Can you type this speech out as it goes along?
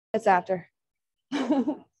It's after.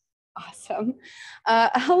 Awesome.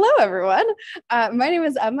 Hello, everyone. My name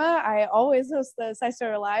is Emma. I always host the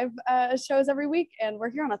SciStarter Live shows every week, and we're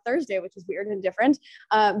here on a Thursday, which is weird and different.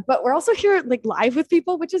 But we're also here like live with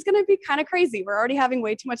people, which is going to be kind of crazy. We're already having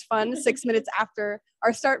way too much fun 6 minutes after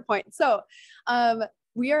our start point. So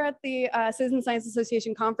we are at the Citizen Science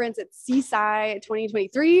Association conference at C Sci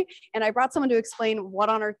 2023, and I brought someone to explain what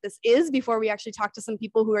on earth this is before we actually talk to some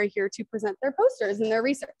people who are here to present their posters and their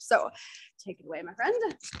research. So take it away, my friend.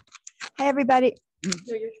 Hi, everybody. You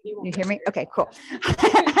hear me? Okay, cool.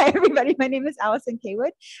 Hi, everybody. My name is Allison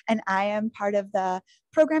Kaywood, and I am part of the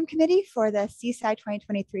program committee for the C Sci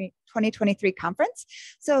 2023 conference.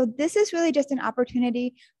 So this is really just an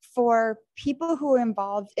opportunity for people who are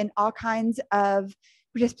involved in all kinds of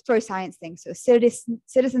participatory science things. So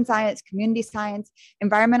citizen science, community science,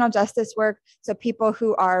 environmental justice work. So people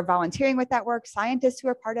who are volunteering with that work, scientists who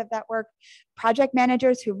are part of that work, project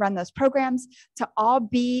managers who run those programs, to all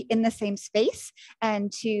be in the same space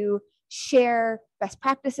and to share best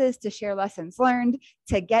practices, to share lessons learned,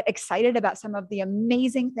 to get excited about some of the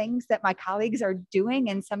amazing things that my colleagues are doing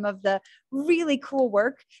and some of the really cool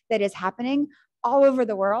work that is happening all over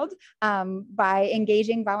the world by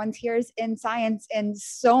engaging volunteers in science in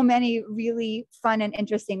so many really fun and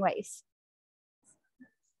interesting ways.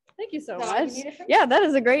 Thank you so much. Yeah, that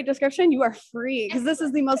is a great description. You are free, because this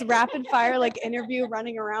is the most rapid fire like interview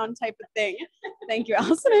running around type of thing. Thank you,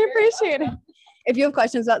 Allison. I appreciate it. If you have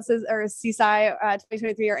questions about C Sci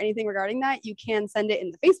 2023 or anything regarding that, you can send it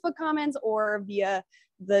in the Facebook comments or via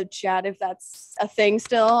the chat if that's a thing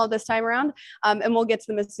still this time around, and we'll get to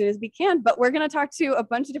them as soon as we can. But we're going to talk to a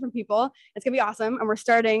bunch of different people. It's going to be awesome, and we're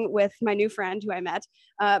starting with my new friend who I met.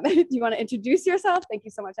 Do you want to introduce yourself? Thank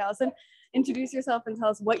you so much, Allison. Introduce yourself and tell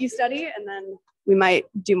us what you study, and then we might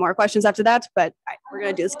do more questions after that, but we're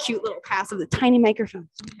going to do this cute little pass of the tiny microphone.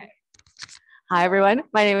 Okay. Hi, everyone.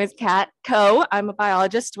 My name is Kat Coe. I'm a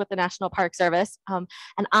biologist with the National Park Service, and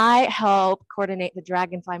I help coordinate the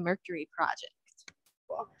Dragonfly Mercury project.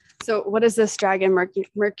 So what is this Dragonfly?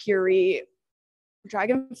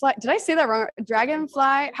 Did I say that wrong?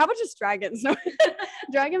 Dragonfly? How about just dragons? No.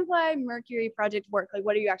 Dragonfly Mercury project work. Like,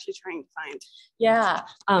 what are you actually trying to find? Yeah.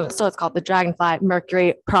 So it's called the Dragonfly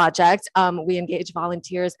Mercury project. We engage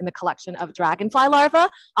volunteers in the collection of dragonfly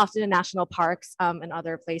larvae, often in national parks and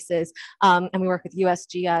other places. And we work with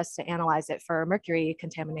USGS to analyze it for mercury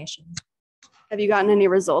contamination. Have you gotten any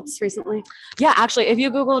results recently? Yeah, actually, if you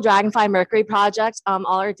Google Dragonfly Mercury Project, all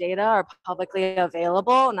our data are publicly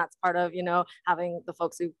available, and that's part of, having the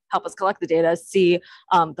folks who help us collect the data see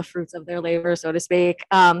the fruits of their labor, so to speak.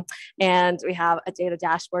 And we have a data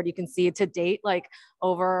dashboard. You can see to date, like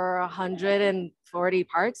over 140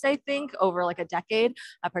 parks, I think, over like a decade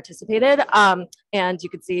participated. And you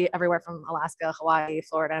could see everywhere from Alaska, Hawaii,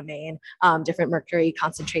 Florida, Maine, different mercury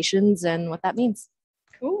concentrations and what that means.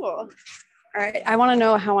 Cool. All right, I want to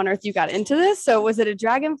know how on earth you got into this. So was it a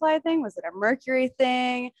dragonfly thing? Was it a mercury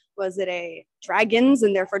thing? Was it a dragons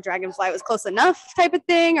and therefore dragonfly was close enough type of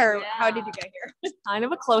thing? Or how did you get here? Kind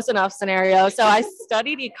of a close enough scenario. So I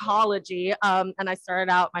studied ecology and I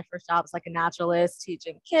started out, my first job as like a naturalist,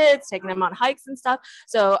 teaching kids, taking them on hikes and stuff.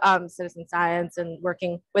 So citizen science and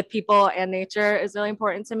working with people and nature is really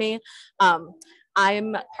important to me.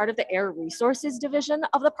 I'm part of the Air Resources Division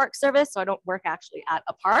of the Park Service, so I don't work actually at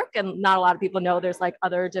a park, and not a lot of people know there's like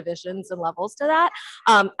other divisions and levels to that.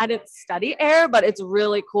 I didn't study air, but it's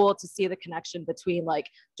really cool to see the connection between like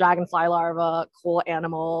dragonfly larvae, cool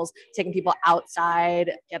animals, taking people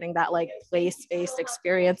outside, getting that like place-based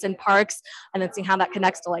experience in parks, and then seeing how that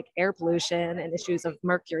connects to like air pollution and issues of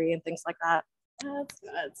mercury and things like that.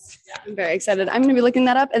 I'm very excited. I'm going to be looking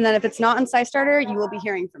that up. And then if it's not on SciStarter, you will be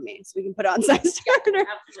hearing from me. So we can put it on SciStarter.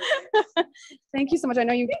 Thank you so much. I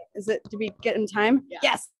know you, did we get in time? Yeah.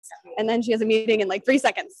 Yes. And then she has a meeting in like 3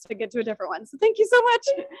 seconds to get to a different one. So thank you so much.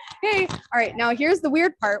 Okay. All right. Now here's the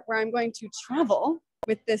weird part where I'm going to travel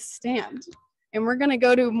with this stand. And we're going to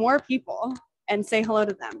go to more people and say hello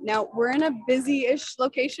to them. Now we're in a busy-ish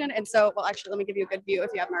location. And so, well, actually, let me give you a good view if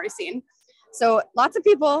you haven't already seen. So lots of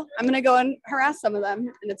people, I'm going to go and harass some of them,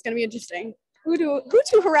 and it's going to be interesting. Who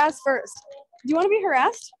to harass first? Do you want to be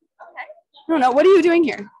harassed? Okay. I don't know. What are you doing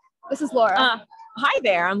here? This is Laura. Hi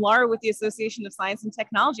there, I'm Laura with the Association of Science and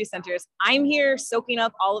Technology Centers. I'm here soaking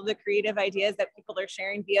up all of the creative ideas that people are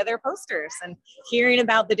sharing via their posters and hearing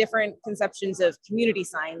about the different conceptions of community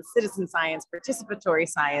science, citizen science, participatory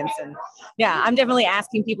science. And yeah, I'm definitely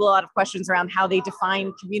asking people a lot of questions around how they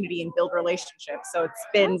define community and build relationships. So it's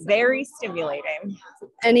been very stimulating.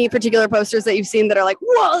 Any particular posters that you've seen that are like,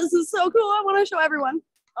 whoa, this is so cool, I want to show everyone?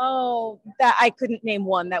 Oh, that I couldn't name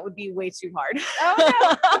one. That would be way too hard.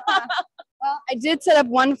 Oh, did set up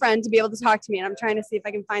one friend to be able to talk to me, and I'm trying to see if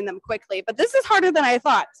I can find them quickly. But this is harder than I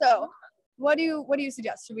thought. So, what do you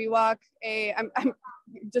suggest? Should we walk I'm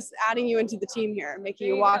just adding you into the team here, making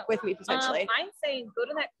you walk with me potentially. I'm saying go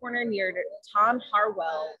to that corner near Tom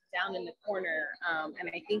Harwell down in the corner, and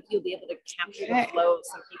I think you'll be able to capture the flow of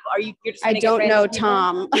some people. You're just I don't know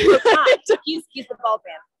Tom. He's the bald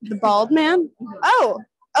man. The bald man? Oh,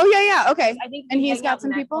 yeah. Okay. I think and he's got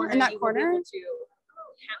some people in that corner. To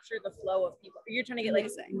capture the flow of people. You're trying to get like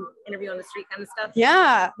an interview on the street kind of stuff.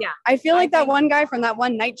 Yeah. I feel like that one guy from that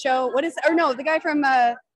one night show. What is? Or no, the guy from.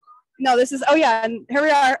 No, this is. Oh yeah, and here we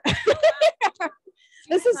are.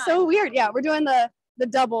 This is so weird. Yeah, we're doing the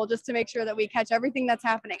double just to make sure that we catch everything that's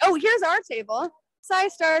happening. Oh, here's our table.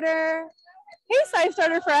 SciStarter. Hey,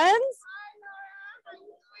 SciStarter friends.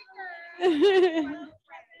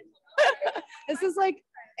 This is like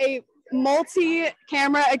a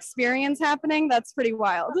multi-camera experience happening. That's pretty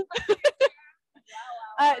wild.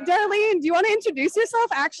 Darlene, do you want to introduce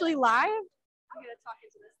yourself actually live? I'm gonna talk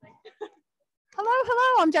into this thing.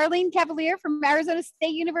 Hello. I'm Darlene Cavalier from Arizona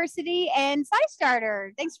State University and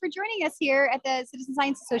SciStarter. Thanks for joining us here at the Citizen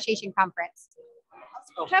Science Association conference.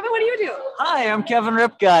 Kevin, what do you do? Hi, I'm Kevin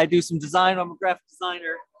Ripka. I do some design. I'm a graphic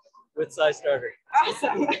designer with SciStarter.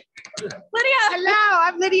 Awesome. Lydia. Hello,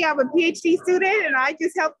 I'm Lydia. I'm a PhD student and I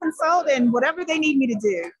just help consult and whatever they need me to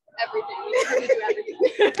do.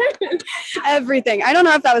 Everything. Everything. I don't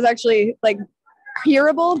know if that was actually like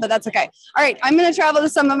hearable, but that's okay. All right, I'm going to travel to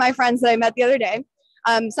some of my friends that I met the other day.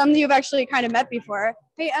 Some of you have actually kind of met before.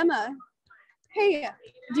 Hey, Emma. Hey,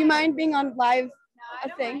 do you mind being on live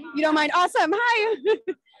thing? You don't mind? Awesome. Hi.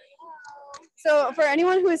 So for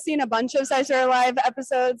anyone who has seen a bunch of SciStarter Live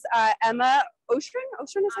episodes, Emma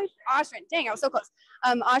Ostrin. Dang, I was so close.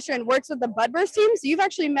 Ostrin works with the Budburst team. So you've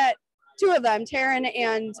actually met two of them, Taryn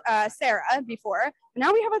and Sarah, before.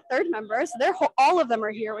 Now we have a third member. So all of them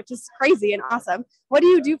are here, which is crazy and awesome. What do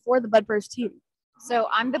you do for the Budburst team? So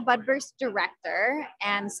I'm the Budburst director,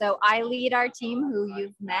 and so I lead our team who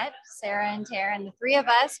you've met, Sarah and Taryn. The three of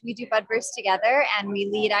us, we do Budburst together, and we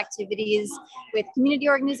lead activities with community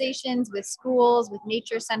organizations, with schools, with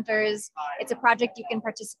nature centers. It's a project you can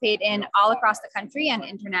participate in all across the country and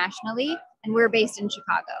internationally, and we're based in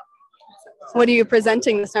Chicago. What are you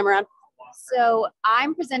presenting this time around? So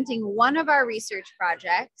I'm presenting one of our research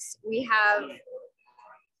projects. We have,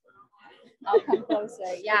 I'll come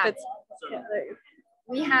closer, yeah.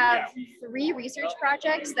 We have 3 research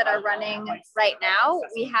projects that are running right now.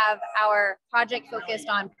 We have our project focused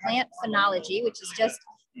on plant phenology, which is just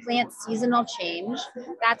plant seasonal change.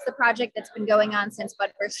 That's the project that's been going on since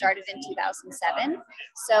Budburst started in 2007.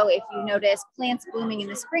 So if you notice plants blooming in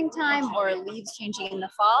the springtime or leaves changing in the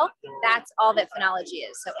fall, that's all that phenology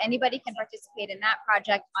is. So anybody can participate in that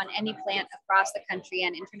project on any plant across the country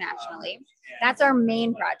and internationally. That's our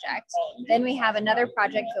main project. Then we have another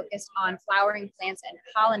project focused on flowering plants and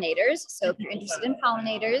pollinators. So if you're interested in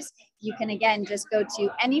pollinators, you can again just go to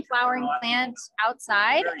any flowering plant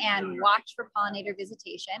outside and watch for pollinator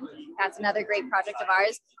visitation. That's another great project of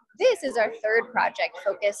ours. This is our third project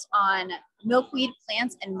focused on milkweed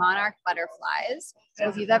plants and monarch butterflies. So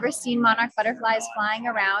if you've ever seen monarch butterflies flying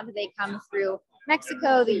around, they come through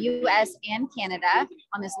Mexico, the US, and Canada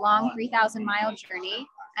on this long 3,000-mile journey.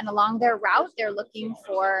 And along their route, they're looking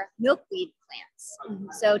for milkweed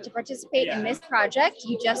plants. So to participate in this project,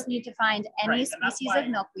 you just need to find any species of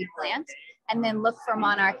milkweed plant and then look for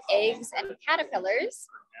monarch eggs and caterpillars.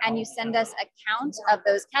 And you send us a count of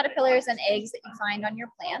those caterpillars and eggs that you find on your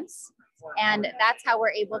plants. And that's how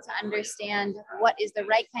we're able to understand what is the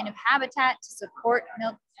right kind of habitat to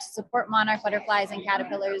support monarch butterflies and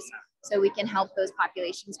caterpillars so we can help those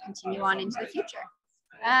populations continue on into the future.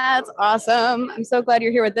 That's awesome. I'm so glad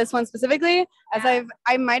you're here with this one specifically. As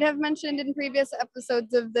I might have mentioned in previous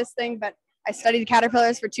episodes of this thing, but I studied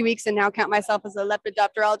caterpillars for 2 weeks and now count myself as a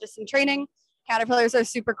lepidopterologist in training. Caterpillars are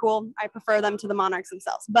super cool. I prefer them to the monarchs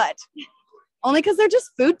themselves, but only because they're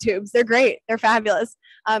just food tubes. They're great. They're fabulous.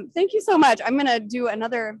 Thank you so much. I'm going to do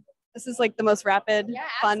another, this is like the most rapid,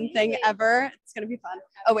 fun thing ever. It's going to be fun.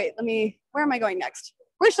 Oh, wait, where am I going next?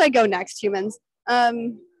 Where should I go next, humans?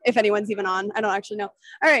 If anyone's even on, I don't actually know.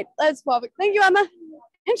 All right, let's walk. Thank you, Emma.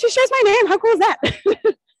 And she shares my name. How cool is that?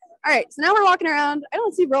 All right, so now we're walking around. I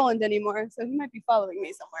don't see Roland anymore, so he might be following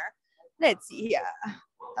me somewhere. Let's see here.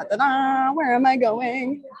 Da-da-da, where am I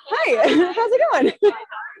going? Hi, how's it going?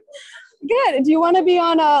 Good. Do you want to be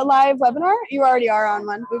on a live webinar? You already are on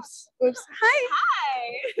one. Oops. Hi.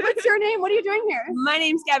 What's your name? What are you doing here? My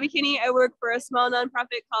name's Gabby Kinney. I work for a small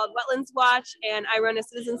nonprofit called Wetlands Watch, and I run a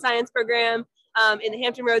citizen science program in the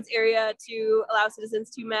Hampton Roads area to allow citizens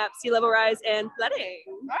to map sea level rise and flooding.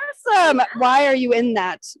 Awesome. Why are you in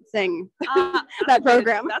that thing, that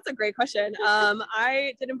program? That's a great question.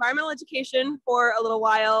 I did environmental education for a little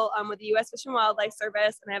while with the U.S. Fish and Wildlife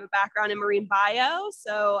Service, and I have a background in marine bio.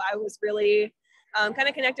 So I was really kind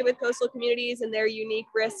of connected with coastal communities and their unique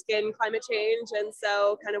risk in climate change. And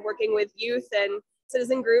so kind of working with youth and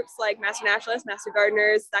citizen groups like Master Naturalists, Master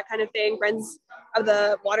Gardeners, that kind of thing, friends of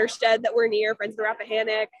the watershed that we're near, friends of the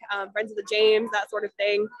Rappahannock, friends of the James, that sort of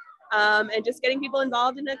thing. And just getting people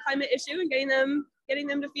involved in a climate issue and getting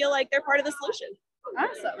them to feel like they're part of the solution.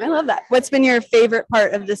 Awesome. I love that. What's been your favorite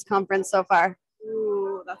part of this conference so far?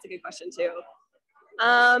 Ooh, that's a good question too.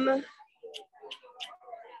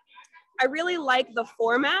 I really like the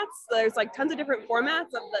formats. There's like tons of different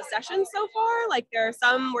formats of the sessions so far. Like there are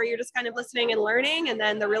some where you're just kind of listening and learning, and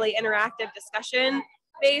then the really interactive discussion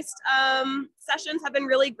based sessions have been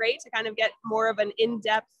really great to kind of get more of an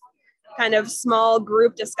in-depth kind of small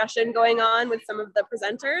group discussion going on with some of the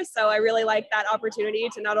presenters. So I really like that opportunity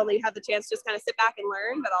to not only have the chance to just kind of sit back and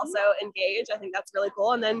learn, but also engage. I think that's really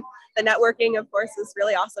cool. And then the networking, of course, is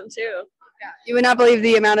really awesome too. Yeah, you would not believe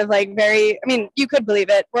the amount of you could believe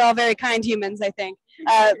it. We're all very kind humans, I think.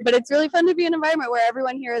 But it's really fun to be in an environment where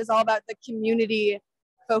everyone here is all about the community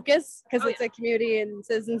focus, because it's a community and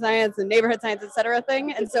citizen science and neighborhood science, et cetera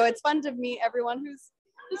thing. And so it's fun to meet everyone who's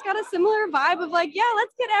just got a similar vibe of like, yeah,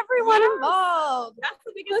 let's get everyone involved. That's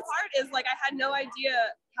the biggest part is like, I had no idea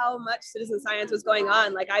how much citizen science was going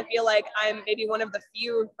on. Like, I feel like I'm maybe one of the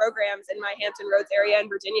few programs in my Hampton Roads area in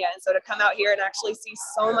Virginia. And so to come out here and actually see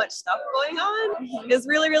so much stuff going on is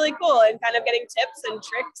really, really cool, and kind of getting tips and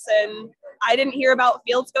tricks. And I didn't hear about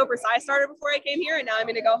FieldScope or SciStarter before I came here. And now I'm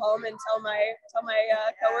going to go home and tell my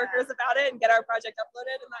coworkers about it and get our project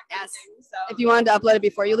uploaded and that kind of thing. So if you wanted to upload it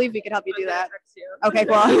before you leave, we could help you do that. Okay,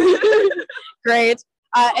 cool. Great.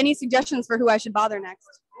 Any suggestions for who I should bother next?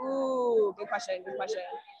 Ooh, good question.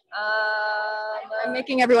 I'm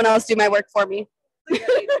making everyone else do my work for me.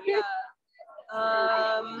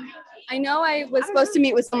 I know I was supposed to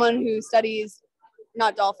meet with someone who studies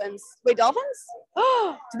not dolphins. Wait, dolphins?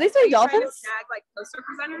 Oh, do they study dolphins? Trying to snag like poster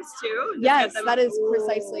presenters too? Yes, that is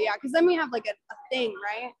precisely, yeah. Because then we have like a thing,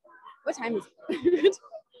 right? What time is it?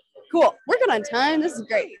 Cool. We're good on time. This is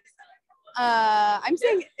great. I'm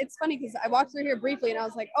saying it's funny because I walked through here briefly and I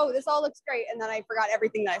was like, oh, this all looks great. And then I forgot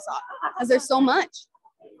everything that I saw because there's so much.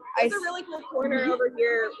 There's a really cool corner over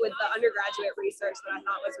here with the undergraduate research that I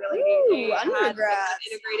thought was really neat. Undergrad.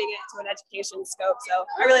 Integrating it into an education scope. So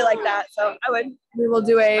I really like that. So we will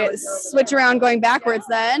do a switch around going backwards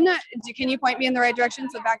then. Can you point me in the right direction?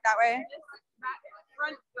 So back that way.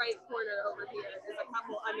 Front right corner over here is a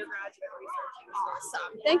couple undergraduate research.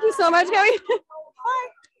 Awesome. Thank you so much, Kelly. Bye.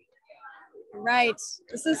 Right.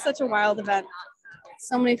 This is such a wild event.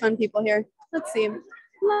 So many fun people here. Let's see.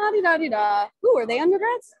 La-di-da-di-da. Ooh, are they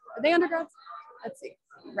undergrads? Are they undergrads? Let's see.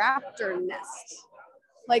 Raptor nest.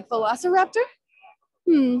 Like Velociraptor?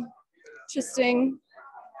 Interesting.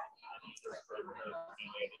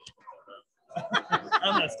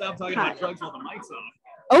 I'm gonna stop talking about drugs while the mic's on.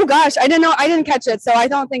 Oh gosh, I didn't know. I didn't catch it, so I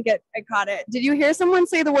don't think I caught it. Did you hear someone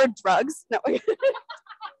say the word drugs? No.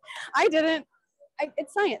 I didn't.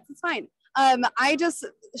 It's science. It's fine. I just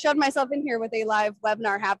shoved myself in here with a live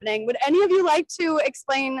webinar happening. Would any of you like to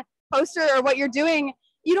explain poster or what you're doing?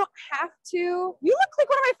 You don't have to. You look like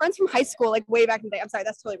one of my friends from high school, like way back in the day. I'm sorry,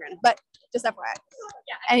 that's totally random, but just FYI.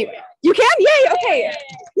 Yeah. Anyway, you can? Yay, okay.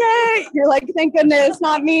 Yay. You're like, thank goodness,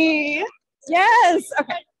 not me. Yes,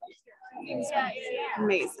 okay.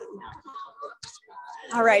 Amazing.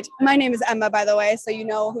 All right. My name is Emma, by the way, so you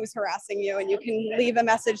know who's harassing you, and you can leave a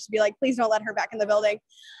message to be like, please don't let her back in the building.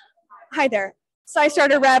 Hi there.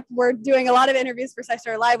 SciStarter rep. We're doing a lot of interviews for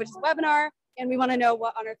SciStarter Live, which is a webinar, and we want to know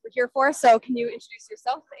what on earth we're here for. So can you introduce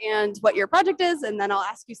yourself and what your project is, and then I'll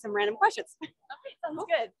ask you some random questions. Okay, sounds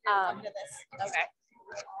good. Okay.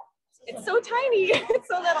 It's so tiny. It's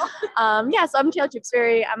so little. Yeah, so I'm Taylor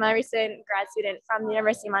Tewksbury. I'm a recent grad student from the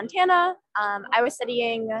University of Montana. I was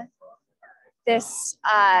studying this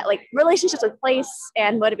like relationships with place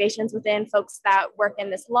and motivations within folks that work in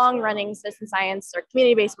this long-running citizen science or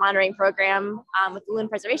community-based monitoring program with the Loon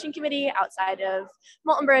Preservation Committee outside of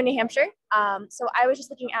Moultonborough, New Hampshire. So I was just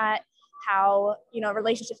looking at how,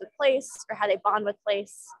 relationships with place or how they bond with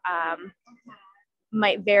place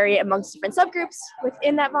might vary amongst different subgroups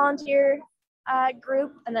within that volunteer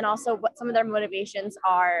group, and then also what some of their motivations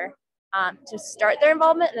are to start their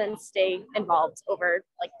involvement and then stay involved over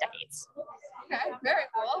like decades. Okay, very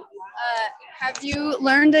cool. Have you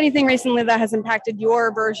learned anything recently that has impacted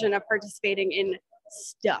your version of participating in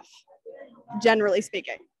stuff, generally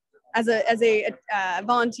speaking? as a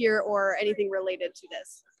volunteer or anything related to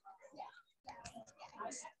this?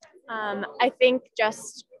 I think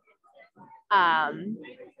just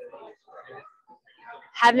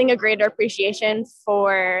having a greater appreciation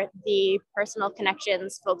for the personal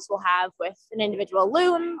connections folks will have with an individual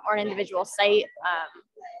loom or an individual site,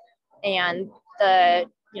 and the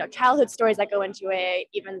childhood stories that go into it,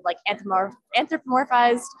 even like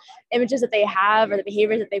anthropomorphized images that they have or the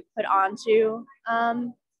behaviors that they put onto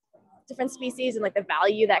different species, and like the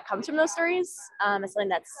value that comes from those stories is something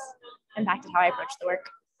that's impacted how I approach the work.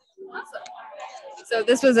 Awesome. So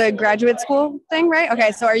this was a graduate school thing, right?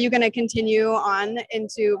 Okay, so are you going to continue on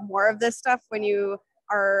into more of this stuff when you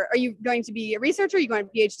are you going to be a researcher? Are you going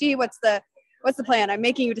to PhD? What's the plan? I'm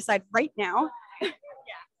making you decide right now.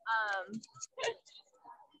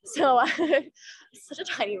 So such a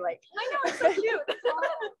tiny mic. I know, it's so cute.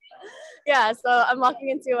 Yeah, so I'm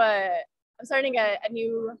starting a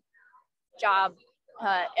new job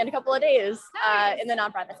in a couple of days in the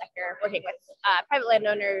nonprofit sector, working with private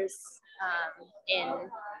landowners in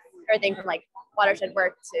everything from like watershed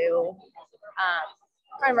work to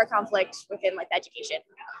crime or conflict within like the education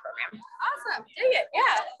program. Awesome. Dig it.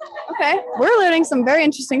 Yeah. Okay. We're learning some very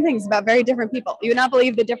interesting things about very different people. You would not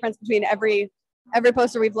believe the difference between every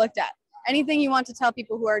poster we've looked at. Anything you want to tell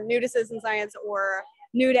people who are new to citizen science or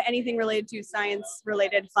new to anything related to science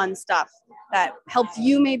related fun stuff that helped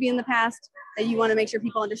you maybe in the past that you want to make sure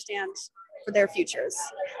people understand for their futures?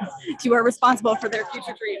 You are responsible for their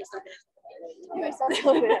future dreams.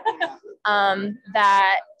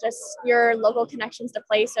 That just your local connections to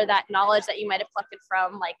place or that knowledge that you might have collected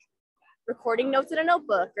from like recording notes in a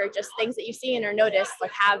notebook or just things that you've seen or noticed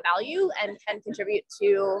like have value and can contribute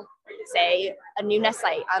to, say, a new nest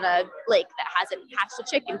site on a lake that hasn't hatched a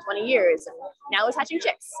chick in 20 years and now is hatching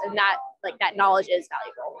chicks, and that knowledge is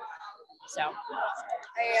valuable. So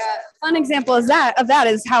a fun example of that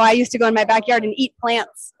is how I used to go in my backyard and eat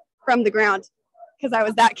plants from the ground because I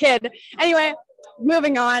was that kid. Anyway,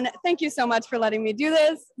 moving on. Thank you so much for letting me do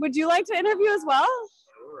this. Would you like to interview as well?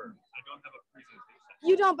 Sure. I don't have a presentation.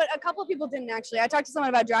 You don't, but a couple of people didn't actually. I talked to someone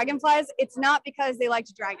about dragonflies. It's not because they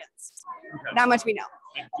liked dragons. Okay. That much we know.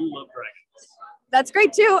 I do love dragons. That's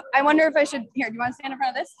great too. I wonder if I should, here, do you want to stand in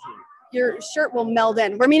front of this? Sure. Your shirt will meld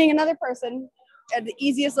in. We're meeting another person at the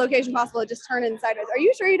easiest location possible. Just turn in sideways. Are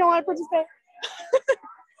you sure you don't want to participate?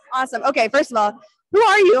 Awesome. Okay, first of all, who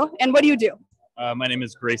are you and what do you do? My name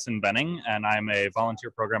is Grayson Benning, and I'm a volunteer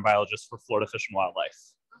program biologist for Florida Fish and Wildlife.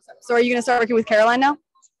 Awesome. So are you going to start working with Caroline now?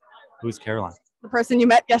 Who's Caroline? The person you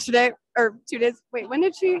met yesterday or 2 days. Wait, when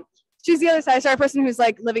did she? She's the other SciStarter person who's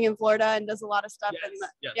like living in Florida and does a lot of stuff. Yes,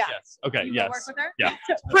 and, yes. Okay, you yes. work with her? Yeah.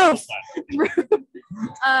 Proof.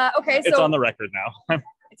 Okay, so it's on the record now.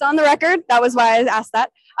 It's on the record. That was why I asked that.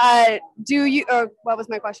 Do you? What was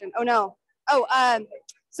my question? Oh no.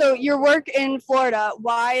 So your work in Florida.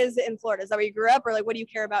 Why is it in Florida? Is that where you grew up, or like what do you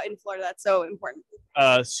care about in Florida that's so important?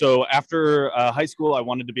 So after high school, I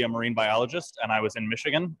wanted to be a marine biologist, and I was in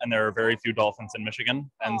Michigan, and there are very few dolphins in Michigan,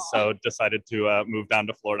 and so decided to move down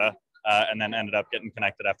to Florida, and then ended up getting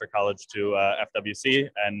connected after college to FWC,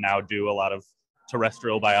 and now do a lot of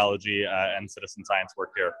terrestrial biology and citizen science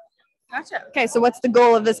work here. Gotcha. Okay, so what's the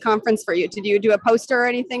goal of this conference for you? Did you do a poster or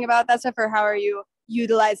anything about that stuff, or how are you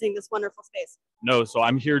utilizing this wonderful space? No, so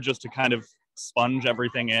I'm here just to kind of sponge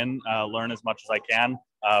everything in, learn as much as I can.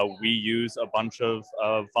 We use a bunch of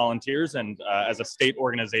volunteers, and as a state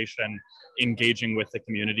organization, engaging with the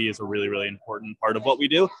community is a really, really important part of what we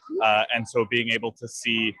do. And so being able to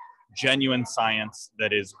see genuine science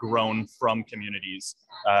that is grown from communities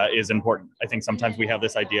is important. I think sometimes we have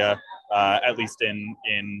this idea, at least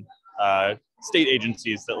in state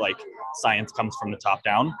agencies, that like science comes from the top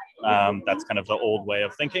down. That's kind of the old way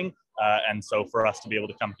of thinking. And so for us to be able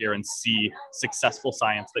to come here and see successful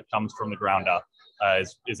science that comes from the ground up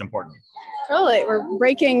is important. Totally. We're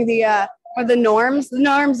breaking the norms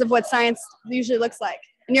of what science usually looks like.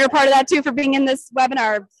 And you're a part of that too for being in this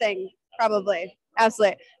webinar thing, probably.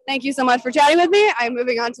 Absolutely. Thank you so much for chatting with me. I'm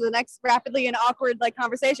moving on to the next rapidly and awkward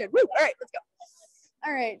conversation. Woo! All right, let's go.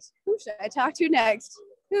 All right, who should I talk to next?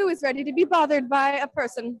 Who is ready to be bothered by a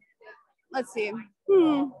person? Let's see.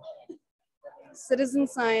 Citizen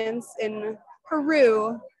science in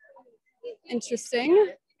Peru.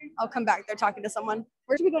 Interesting. I'll come back. They're talking to someone.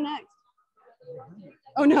 Where should we go next?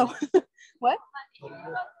 Oh no. What?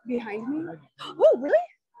 Behind me? Oh, really?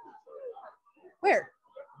 Where?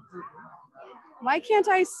 Why can't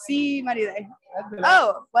I see Maria?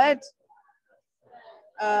 Oh, what?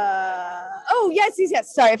 Oh, yes.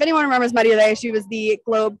 Sorry, if anyone remembers Maria, she was the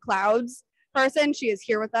globe clouds person. She is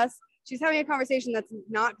here with us. She's having a conversation that's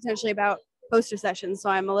not potentially about poster session. So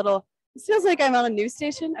I'm a little, it feels like I'm on a news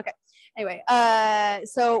station. Okay. Anyway,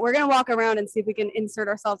 so we're going to walk around and see if we can insert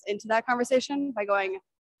ourselves into that conversation by going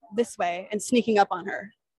this way and sneaking up on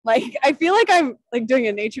her. Like, I feel like I'm like doing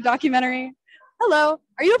a nature documentary. Hello,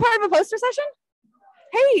 are you a part of a poster session?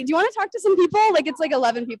 Hey, do you want to talk to some people? Like, it's like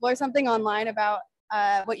 11 people or something online about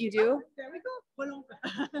what you do. There we go.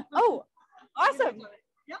 Oh, awesome.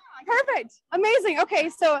 Perfect. Amazing. Okay,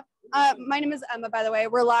 so my name is Emma, by the way.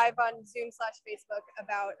 We're live on Zoom/Facebook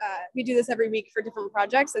about, we do this every week for different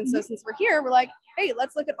projects. And so since we're here, we're like, hey,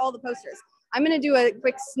 let's look at all the posters. I'm going to do a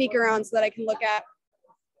quick sneak around so that I can look at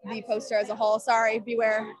the poster as a whole. Sorry,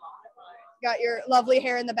 beware. Got your lovely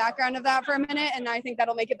hair in the background of that for a minute, and I think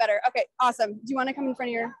that'll make it better. Okay, awesome. Do you want to come in front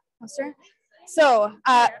of your poster? So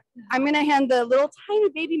I'm going to hand the little tiny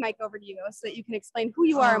baby mic over to you so that you can explain who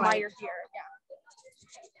you are and why you're here.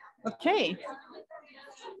 Yeah. Okay.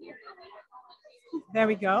 There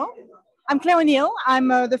we go. I'm Claire O'Neill. I'm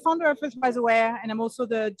the founder of EarthWise, and I'm also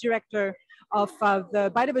the director of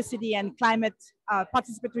the Biodiversity and Climate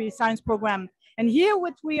Participatory Science Program. And here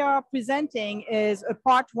what we are presenting is a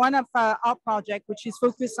part one of our project, which is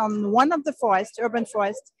focused on one of the forests, urban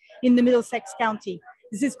forests in the Middlesex County.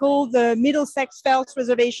 This is called the Middlesex Fells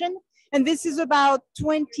Reservation. And this is about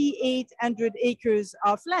 2,800 acres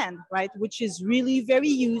of land, right? Which is really very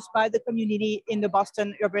used by the community in the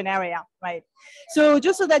Boston urban area, right? So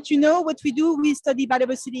just so that you know what we do, we study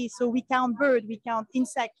biodiversity. So we count birds, we count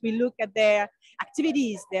insects, we look at their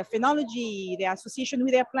activities, their phenology, their association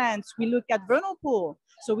with their plants. We look at vernal pool.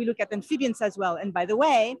 So we look at amphibians as well. And by the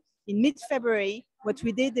way, in mid-February, what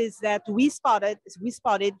we did is that we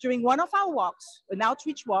spotted during one of our walks, an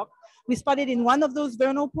outreach walk, we spotted in one of those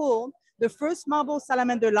vernal pools the first marble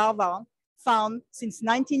salamander larva found since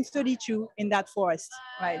 1932 in that forest,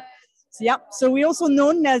 right? So yeah, so we're also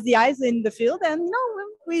known as the eyes in the field, and you know,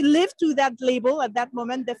 we live to that label at that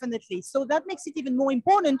moment, definitely. So that makes it even more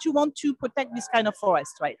important to want to protect this kind of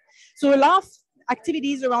forest, right? So a lot of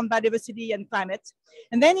activities around biodiversity and climate.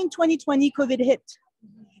 And then in 2020, COVID hit.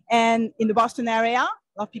 And in the Boston area,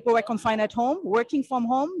 a lot of people were confined at home, working from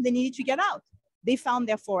home, they needed to get out. They found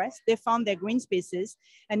their forests, they found their green spaces.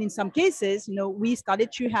 And in some cases, you know, we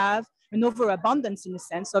started to have an overabundance in the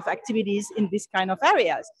sense of activities in this kind of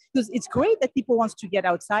areas. Because it's great that people want to get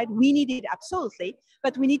outside. We need it absolutely,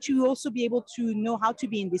 but we need to also be able to know how to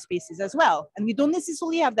be in these spaces as well. And we don't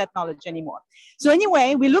necessarily have that knowledge anymore. So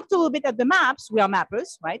anyway, we looked a little bit at the maps. We are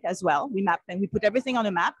mappers, right, as well. We map and we put everything on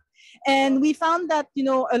a map. And we found that, you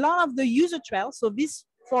know, a lot of the user trails, so this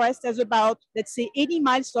forest has about, let's say, 80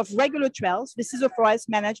 miles of regular trails. This is a forest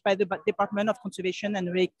managed by the Department of Conservation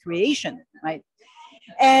and Recreation, right?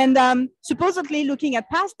 And supposedly looking at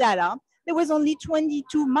past data, there was only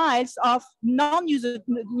 22 miles of non-user,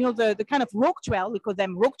 you know, the kind of rogue trail, we call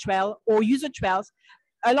them rogue trail or user trails,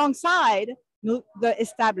 alongside, you know, the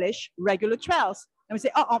established regular trails. And we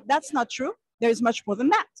say, oh, that's not true. There is much more than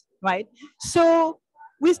that, right? So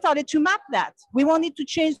we started to map that. We wanted to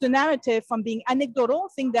change the narrative from being anecdotal,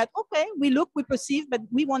 think that, okay, we look, we perceive, but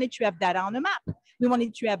we wanted to have data on a map. We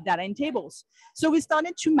wanted to have data in tables. So we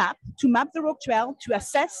started to map the rogue trail, to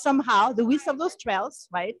assess somehow the width of those trails,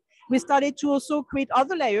 right? We started to also create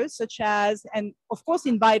other layers such as, and of course,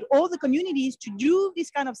 invite all the communities to do this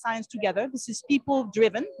kind of science together. This is people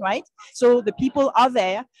driven, right? So the people are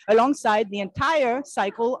there alongside the entire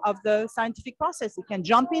cycle of the scientific process. They can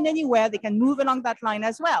jump in anywhere, they can move along that line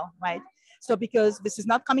as well, right? So because this is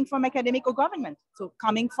not coming from academic or government, so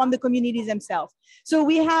coming from the communities themselves. So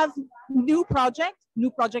we have new project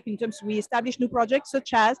in terms, we establish new projects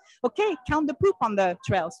such as, okay, count the poop on the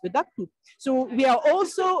trails, the duck poop. So we are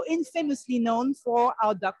also infamously known for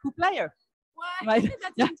our duck poop layer. What? Right?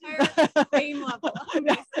 That's the entire fame level.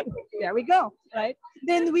 There we go, right?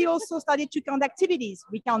 Then we also started to count activities.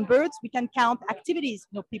 We count birds, we can count activities,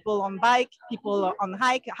 you know, people on bike, people on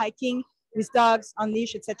hiking with dogs, on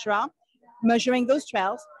leash, etc. Measuring those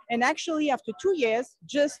trails. And actually, after 2 years,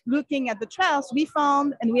 just looking at the trails, we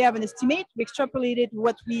found, and we have an estimate, we extrapolated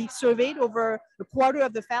what we surveyed over a quarter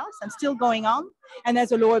of the fells and still going on. And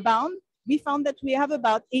as a lower bound, we found that we have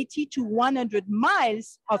about 80 to 100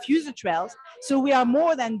 miles of user trails. So we are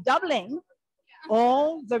more than doubling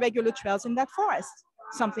all the regular trails in that forest.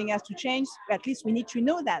 Something has to change, at least we need to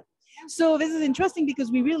know that. So this is interesting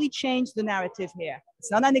because we really changed the narrative here.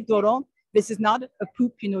 It's not anecdotal. This is not a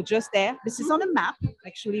poop, you know, just there. This is on a map.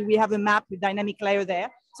 Actually, we have a map with dynamic layer there.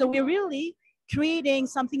 So we're really creating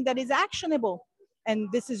something that is actionable. And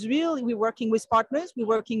this is really, we're working with partners, we're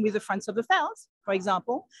working with the Friends of the Fells, for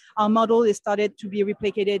example. Our model is started to be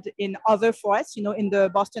replicated in other forests, in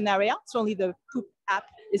the Boston area. So only the Poop app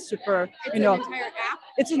is super, It's an entire app.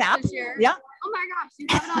 It's an app, to share? yeah. Oh my gosh, do you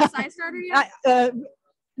have it on SciStarter yet?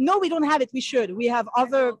 No, we don't have it. We should. We have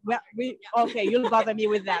other. Okay, you'll bother me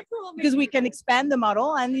with that because we can expand the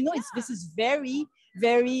model, and this is very,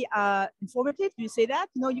 very informative. Do you say that?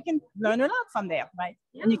 You can learn a lot from there, right?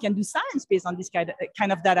 Yeah. And you can do science based on this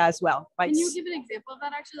kind of data as well, right? Can you give an example of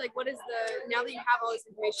that? Actually, like, what is now that you have all this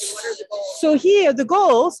information, what are the goals? So here, the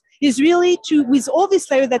goals is really with all this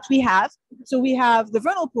layer that we have. So we have the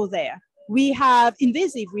vernal pool there. We have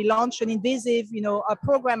invasive. We launched an invasive, a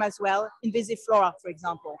program as well, invasive flora, for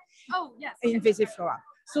example. Oh, yes. Invasive flora.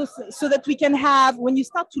 So that we can have, when you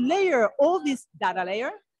start to layer all this data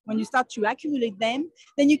layer, when you start to accumulate them,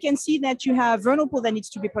 then you can see that you have vernal pool that needs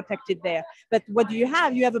to be protected there. But what do you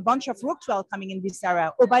have? You have a bunch of rock swell coming in this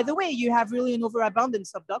area. Oh, by the way, you have really an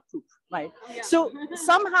overabundance of dog poop, right? Oh, yeah. So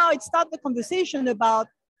somehow it started the conversation about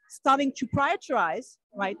starting to prioritize,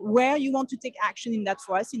 right, where you want to take action in that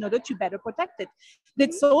forest in order to better protect it.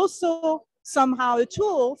 That's also somehow a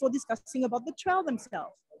tool for discussing about the trail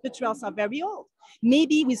themselves. The trails are very old.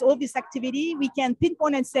 Maybe with all this activity, we can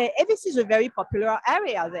pinpoint and say, hey, this is a very popular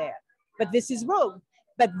area there, but this is rogue.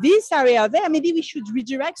 But this area there, maybe we should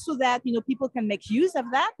redirect so that people can make use of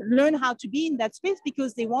that, learn how to be in that space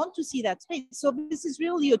because they want to see that space. So this is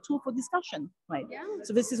really a tool for discussion, right? Yeah.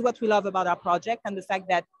 So this is what we love about our project and the fact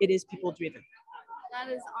that it is people driven.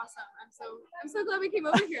 That is awesome. I'm so glad we came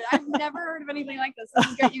over here. I've never heard of anything like this. This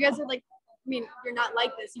is great. You guys are like, you're not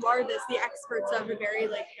like this. You are this, the experts of a very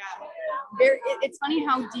it's funny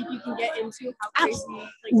how deep you can get into how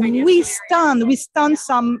crazy. We stunned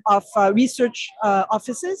some of research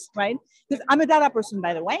offices, right? Because I'm a data person,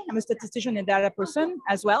 by the way. I'm a statistician and data person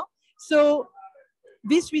as well. So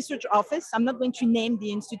this research office, I'm not going to name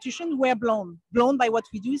the institution, we're blown by what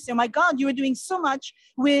we do. Say, oh my God, you are doing so much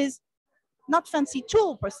with not fancy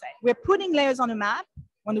tool per se. We're putting layers on a map.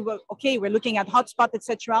 We're looking at hotspot,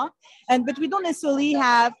 etc. But we don't necessarily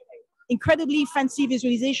have incredibly fancy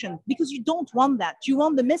visualization because you don't want that. You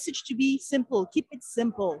want the message to be simple. Keep it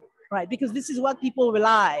simple, right? Because this is what people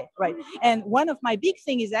rely, right? And one of my big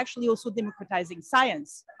thing is actually also democratizing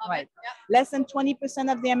science, right? Yep. Less than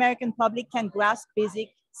 20% of the American public can grasp basic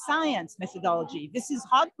science methodology. This is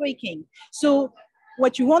heartbreaking. So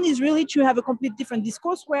what you want is really to have a complete different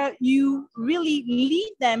discourse where you really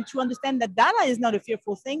lead them to understand that data is not a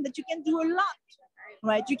fearful thing, that you can do a lot,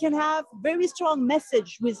 right? You can have very strong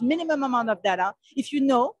message with minimum amount of data if you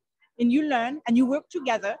know and you learn and you work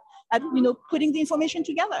together at, putting the information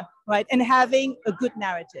together, right? And having a good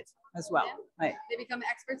narrative as well, right? They become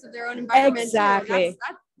experts of their own environment. Exactly.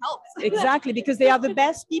 That helps. Exactly, because they are the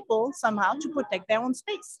best people somehow to protect their own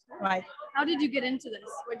space, right? How did you get into this?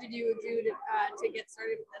 What did you do to get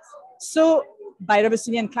started with this? So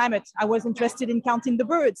biodiversity and climate, I was interested in counting the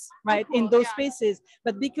birds, right, in those spaces.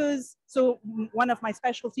 But one of my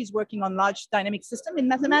specialties working on large dynamic system in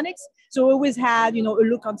mathematics, so I always had, a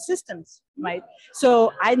look on systems, right?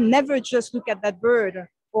 So I never just look at that bird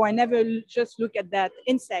or I never just look at that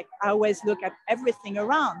insect. I always look at everything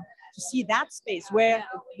around to see that space, where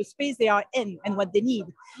the space they are in and what they need.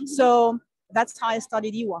 So that's how I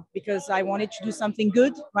started EWA, because I wanted to do something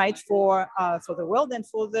good, right, for the world and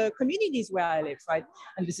for the communities where I live, right?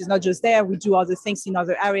 And this is not just there, we do other things in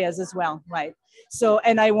other areas as well, right? So,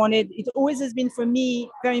 and it always has been for me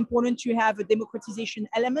very important to have a democratization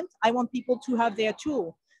element. I want people to have their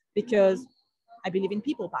tool because I believe in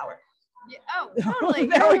people power. Yeah, oh, totally.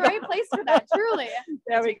 You're in the right place for that, truly.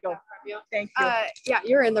 There we go. Thank you. Yeah,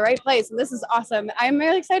 you're in the right place. And this is awesome. I'm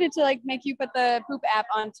really excited to make you put the poop app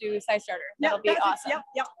onto SciStarter. That'll be awesome.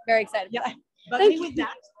 Yep. Very excited. Yeah. Bug me with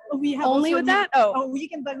that. We have only with that? Oh, you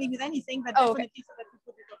can bug me with anything, but definitely so that we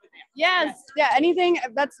put it over there. Yes. Yeah, anything.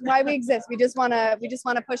 That's why we exist. We just want to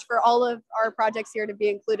push for all of our projects here to be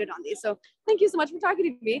included on these. So thank you so much for talking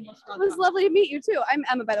to me. It was lovely to meet you too. I'm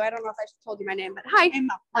Emma, by the way. I don't know if I told you my name, but hi.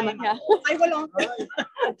 Emma. Yeah. Hi, hello.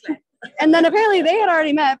 And then apparently they had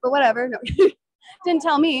already met, but whatever. No, didn't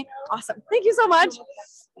tell me. Awesome. Thank you so much. All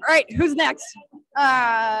right, who's next?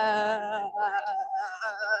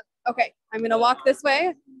 Okay, I'm going to walk this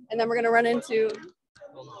way, and then we're going to run into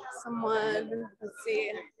someone. Let's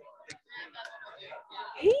see.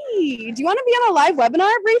 Hey, do you want to be on a live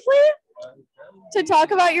webinar briefly to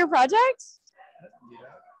talk about your project?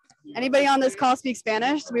 Anybody on this call speak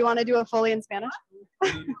Spanish? Do we want to do it fully in Spanish?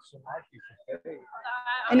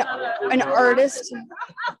 An artist. Do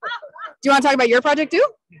you want to talk about your project too?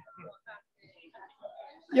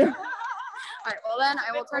 All right, well then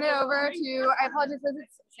I will turn it over to, I apologize, was it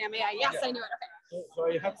Sammy? Yes, I knew it. Okay. So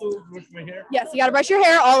I have to brush my hair? Yes, you got to brush your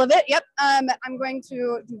hair, all of it. Yep. I'm going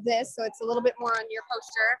to do this so it's a little bit more on your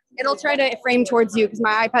poster. It'll try to frame towards you because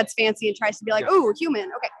my iPad's fancy and tries to be like, oh,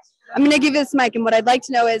 human. Okay. I'm going to give you this mic, and what I'd like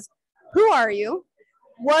to know is, who are you?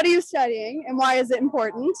 What are you studying, and why is it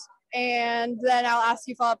important? And then I'll ask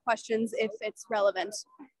you follow-up questions if it's relevant.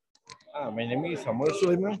 My name is Samuel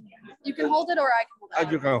Suleiman. You can hold it, or I can hold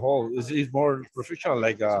it. You can hold. It's more professional.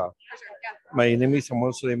 Like, For sure, yeah. my name is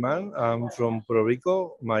Samuel Suleiman. I'm from Puerto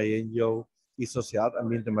Rico. My NGO is Sociedad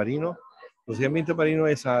Ambiente Marino. Sociedad Ambiente Marino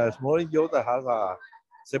is a small NGO that has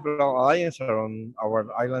several alliances around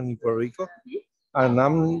our island in Puerto Rico. And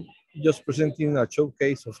I'm just presenting a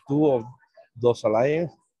showcase of two of those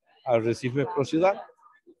alliances, Arrecife Procidad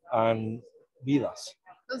and Vidas.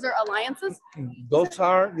 Those are alliances? Those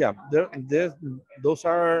are, yeah, those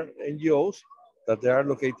are NGOs that they are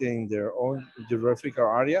located in their own geographical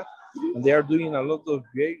area, and they are doing a lot of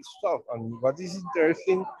great stuff. And what is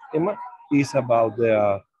interesting, Emma, is about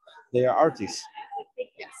they are artists.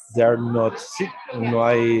 Yes. They are not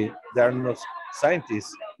they are not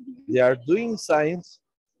scientists. They are doing science,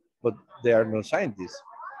 but they are not scientists,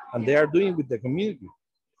 and they are doing with the community.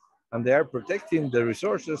 And they are protecting the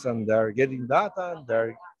resources, and they are getting data, and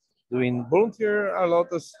they're doing volunteer a lot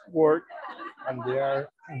of work, and they are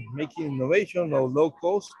making innovation of low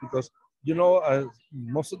cost because, you know,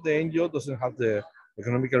 most of the NGO doesn't have the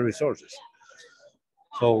economical resources.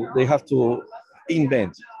 So they have to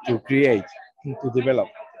invent, to create, to develop,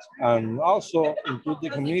 and also include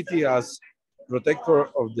the community as protector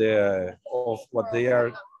of what they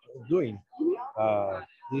are doing.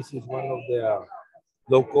 This is one of the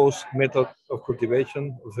low-cost method of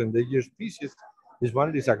cultivation of endangered species. This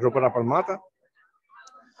one is Acropora palmata.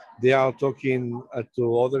 They are talking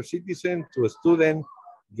to other citizens, to a student,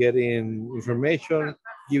 getting information,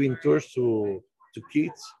 giving tours to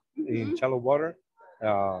kids in shallow water,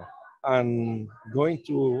 and going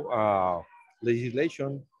to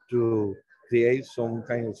legislation to create some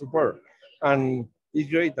kind of support. And it's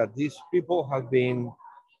great that these people have been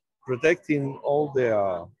protecting all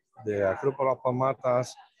the Acropora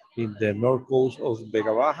palmatas in the north coast of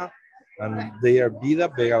Vega Baja, and they are Vida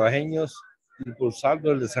Vegabajeños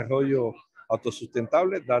impulsando el desarrollo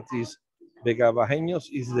autosustentable. That is,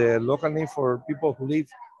 Vegabajeños is the local name for people who live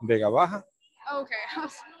in Vega Baja. Okay.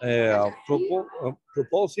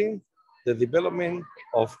 Proposing the development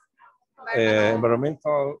of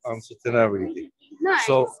environmental and sustainability. Nice.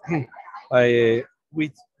 So,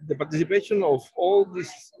 with the participation of all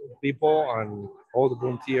these people and all the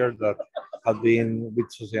volunteers that have been with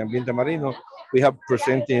Sociedad Ambiente Marino, we have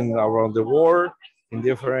presenting around the world in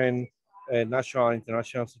different national and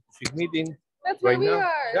international scientific meetings. That's where right we now.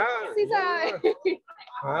 are. C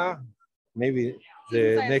Sci. Maybe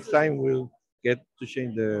the next time we'll get to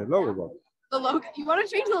change the logo. But The logo. You want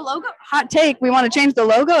to change the logo? Hot take. We want to change the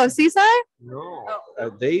logo of C Sci? no,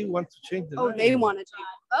 they want to change the Oh, name. they want to change.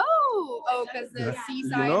 Oh, because the C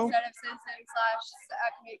Sci You know? instead of citizen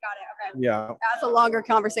 / community. Got it. Okay. Yeah, That's a longer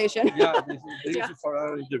conversation. yeah, this Yeah. is for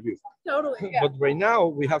our interview. Totally. Yeah. But right now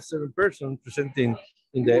we have 7 persons presenting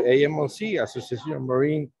in the AMLC, Association of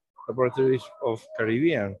Marine Laboratories of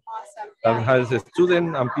Caribbean, Awesome. that Yeah. has a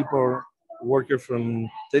student and people, workers from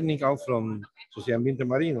technical from Sociedad Ambiente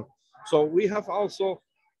Marino. So we have also,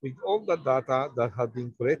 with all the data that have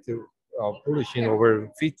been collected, publishing over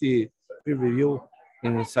 50 peer review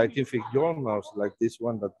in scientific journals like this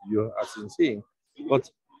one that you have been seeing. But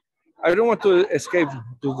I don't want to escape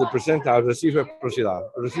to the present Arrecife Procidad.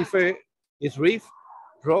 Arrecife is Reef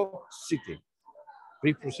Pro City.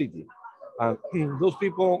 Reef Pro City. And those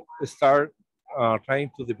people start trying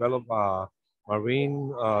to develop a marine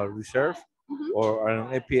reserve or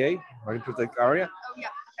an APA, Marine Protected Area. Oh, yeah.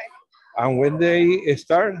 Okay. And when they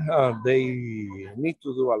start, they need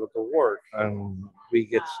to do a lot of work. And we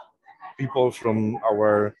get people from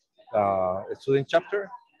our student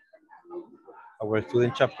chapter,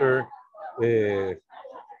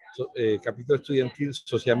 Capítulo Estudiantil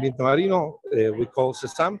Sociedad Ambiente Marino, we call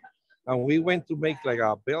CESAM. And we went to make like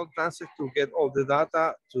a bell dances to get all the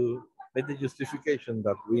data to make the justification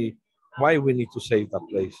that why we need to save that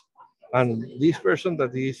place. And this person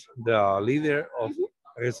that is the leader of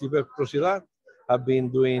Arrecife Procidad have been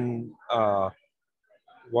doing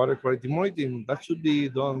water quality monitoring. That should be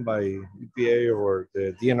done by EPA or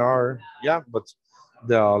the DNR, yeah, but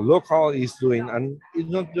the local is doing, and it's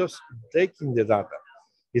not just taking the data,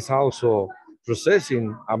 it's also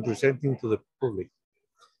processing and presenting to the public.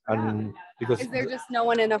 And because Is there just no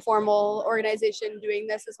one in a formal organization doing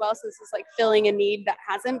this as well? So this is like filling a need that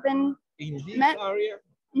hasn't been in this met? area,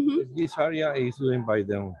 This area is doing by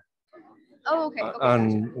them. Oh, okay. Okay.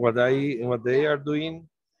 And what they are doing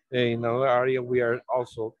in another area, we are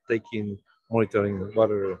also taking monitoring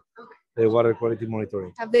water, the water quality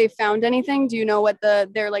monitoring. Have they found anything? Do you know what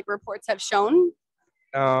their like reports have shown?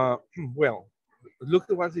 Well, look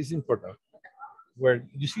at what is important. Where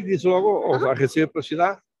you see this logo of Arrecife Pro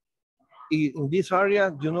Ciudad, in this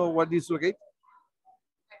area, do you know what is located?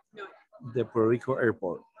 The Puerto Rico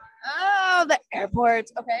airport. Oh, the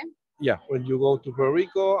airport. Okay. Yeah, when you go to Puerto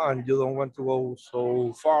Rico and you don't want to go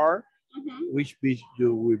so far, which beach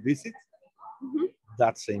you will visit?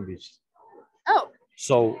 That same beach. Oh.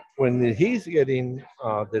 So when he's getting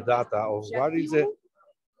the data of what is it?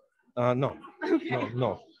 No,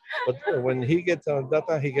 no. But when he gets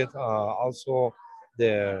data, he gets also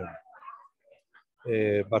the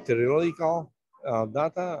bacteriological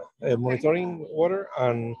data, monitoring water,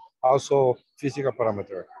 and also physical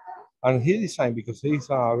parameter. And he designed, because he's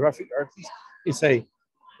a graphic artist, he say,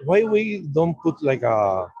 why we don't put like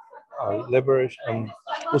a leverage and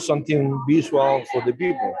put something visual for the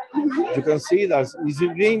people? You can see that easy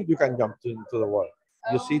green, you can jump into the water.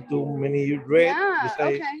 You see too many red, you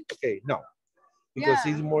say, okay, no. Because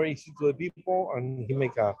it's more easy to the people, and he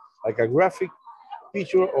make a like a graphic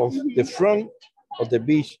picture of the front of the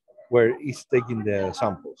beach where he's taking the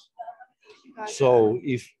samples. Gotcha. So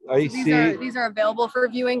if I see these are available for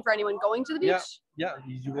viewing for anyone going to the beach. Yeah,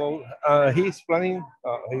 you go. He's planning.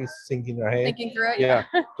 He's thinking ahead. Thinking through it. Yeah,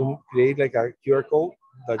 to create like a QR code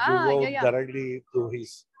that you go yeah. directly to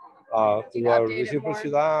his to our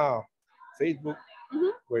Reciprocidad Facebook,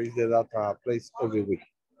 where is the data placed every week.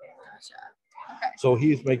 Gotcha. Okay. So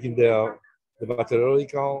he's making the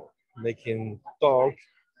bacteriological, making talk,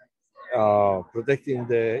 protecting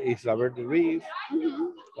the Isla Verde Reef,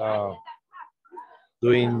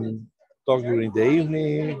 doing talk during the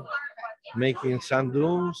evening, making sand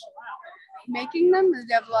dunes. Making them? Does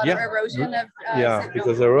it have a lot of erosion?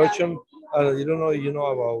 Because erosion, you don't know, you know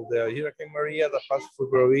about the Hurricane Maria that passed through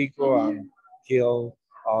Puerto Rico and killed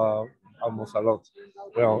almost a lot.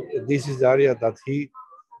 Well, this is the area that he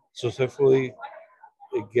successfully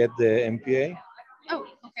get the MPA. Oh,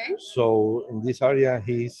 okay. So in this area,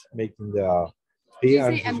 he's making the he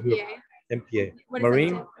and his MPA? Group, MPA, what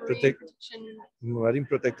marine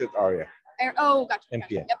protected area. Gotcha. MPA.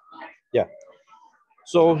 Gotcha. Yep. Yeah.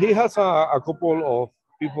 So he has a couple of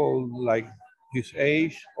people like his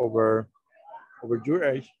age, over your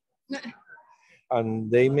age,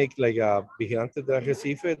 and they make like a Vigilante de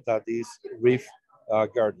Arrecife that is reef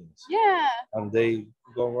gardens. Yeah. And they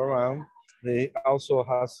go around. They also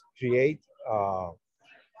has create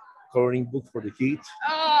coloring book for the kids.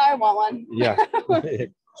 Oh, I want one. Yeah.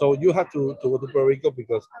 So you have to go to Puerto Rico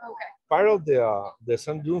because part of the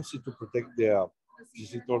sand dunes is to protect the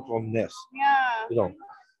turtle nest. Yeah. You know,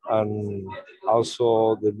 and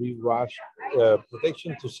also the reef wash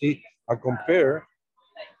protection to see and compare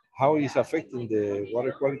how it's affecting the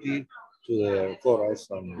water quality to the corals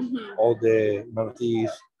and all the manatees,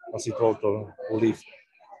 sea turtle who live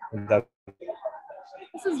in that.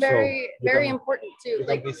 This is very important too. You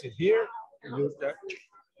can visit here. Use that.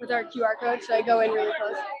 With our QR code, should I go in really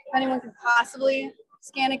close? If anyone can possibly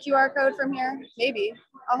scan a QR code from here, maybe.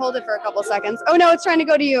 I'll hold it for a couple seconds. Oh no, it's trying to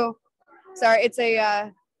go to you. Sorry, it's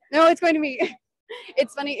a, no, it's going to me.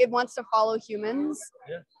 It's funny, it wants to follow humans.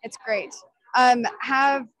 Yeah. It's great.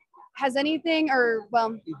 Has anything, or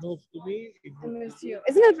well, it moves to me. It moves to you.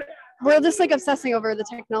 Isn't it, we're just like obsessing over the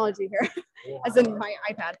technology here, as in my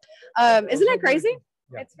iPad. Isn't it crazy?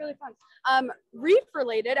 Yeah. It's really fun. Reef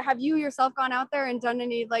related, have you yourself gone out there and done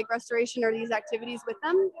any like restoration or these activities with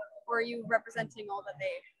them? Or are you representing all that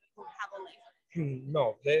they have only?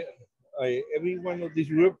 No, every one of these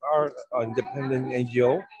groups are independent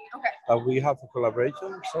NGO. Okay. We have a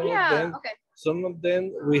collaboration. Some of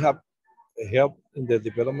them we have help in the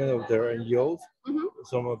development of their NGOs.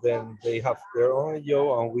 Some of them they have their own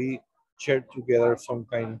NGO, and we share together some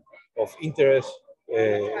kind of interest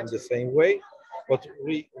in the same way. But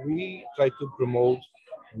we try to promote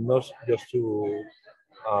not just to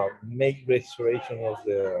make restoration of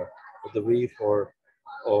the reef or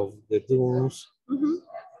of the dunes.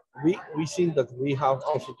 We think that we have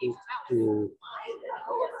also to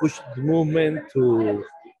push the movement to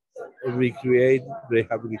recreate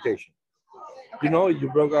rehabilitation. You know, you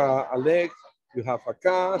broke a leg, you have a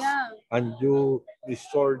cast, and you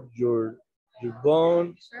restore your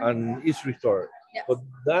bone, and it's restored. Yes. But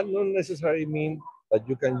that not necessarily mean that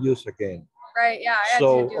you can use again. Right, yeah, I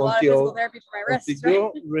actually do a lot of physical therapy for my wrists.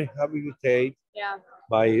 Until you rehabilitate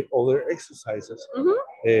by other exercises,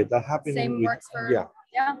 that happens works for,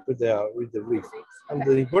 with the reef. And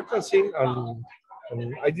the important thing, and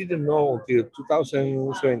I didn't know until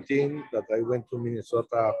 2017 that I went to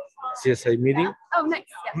Minnesota CSI meeting. Oh, nice.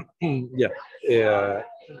 Yeah. Yeah,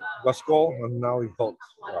 was cold and now it's hot.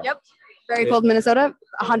 Yep. Very cold Minnesota.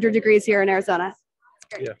 100 degrees here in Arizona.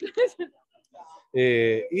 Yeah.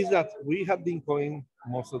 Is that we have been calling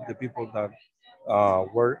most of the people that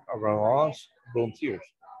were around us volunteers,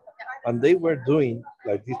 and they were doing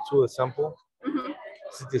like these two examples,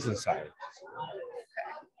 citizen science.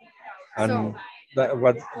 And So- that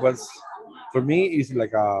what was for me is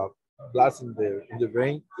like a blast in the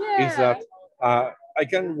brain is that I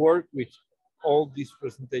can work with all this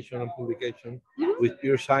presentation and publication with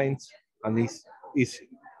pure science and it's easy.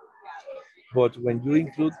 But when you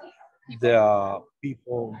include the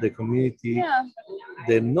people, the community, Yeah.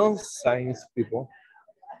 the non-science people,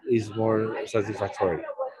 is more satisfactory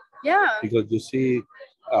Yeah. because you see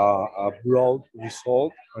a broad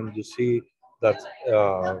result and you see that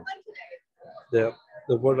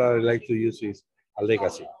the word I like to use is a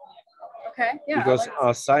legacy. Okay. Yeah. Because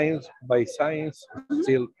science by science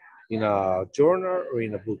still in a journal or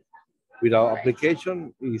in a book. Without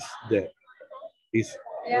application is there. Is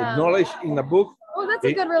Yeah. knowledge in a book. Oh, that's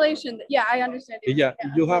a good relation. Yeah, I understand. Yeah,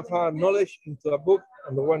 you have knowledge into a book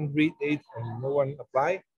and no one read it and no one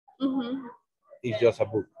apply. It's just a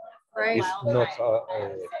book. Right. It's not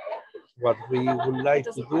what we would like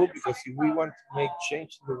to do because if we want to make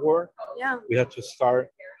change in the world, Yeah. we have to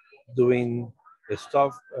start doing the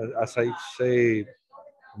stuff, as I say,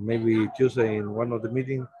 maybe Tuesday in one of the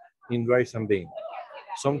meetings, in rice and bean,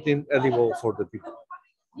 something edible for the people.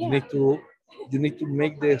 You need to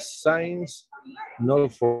make the science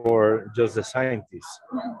not for just the scientists.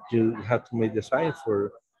 You have to make the science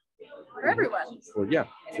for everyone. For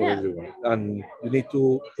everyone, and you need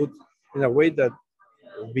to put in a way that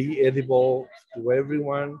be edible to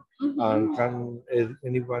everyone, and can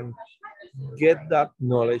anyone get that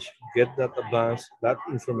knowledge, get that advance, that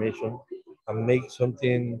information, and make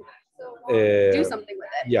something. Do something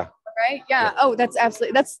with it. Yeah. Right. Yeah. Oh, that's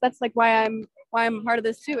absolutely. That's like why I'm a part of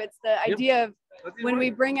this too. It's the idea of when we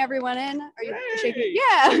bring everyone in. Are you shaking?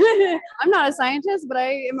 Yeah. I'm not a scientist, but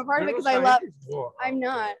I am a part of it because I love. I'm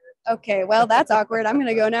not. Okay. Well, that's awkward. I'm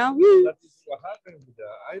gonna go now. That is what happened with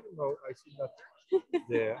I don't know. I see that.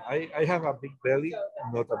 I have a big belly,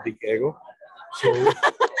 not a big ego. So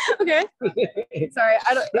okay. Sorry.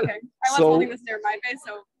 I don't. Okay. I was holding this near my face,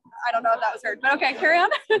 so I don't know if that was heard. But okay, carry on.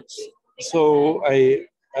 So I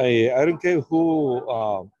don't care who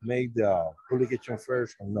made the publication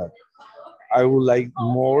first or not. I would like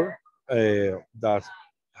more that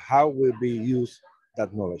how will be used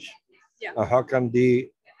that knowledge. Yeah. How can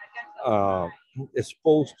be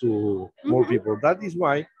exposed to more people. That is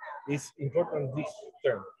why it's important this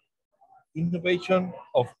term, innovation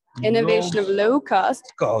of low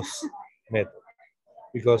cost method.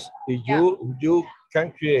 Because if you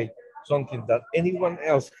can create something that anyone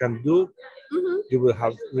else can do, you will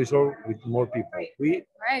have result with more people. We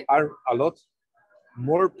are a lot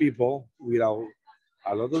more people without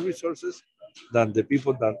a lot of resources than the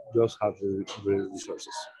people that just have the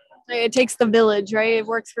resources. It takes the village, right? It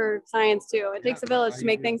works for science too. It takes a village to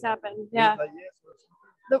make things happen. Yeah.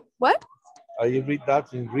 The what? I read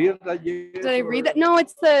that in real digest. Did I read that? No,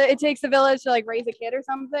 it takes a village to like raise a kid or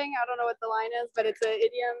something. I don't know what the line is, but it's an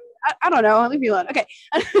idiom. I don't know. I'll leave you alone. Okay.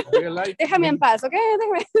 Déjame en paz, okay?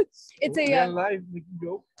 It's a live making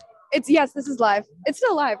joke. It's yes, this is live. It's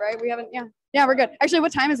still live, right? We haven't yeah, we're good. Actually,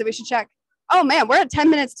 what time is it? We should check. Oh man, we're at 10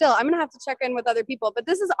 minutes still. I'm gonna have to check in with other people, but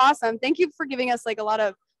this is awesome. Thank you for giving us like a lot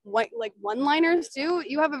of one-liners too.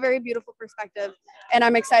 You have a very beautiful perspective, and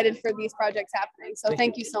I'm excited for these projects happening. So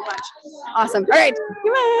thank you so much. Awesome. All right.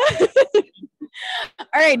 All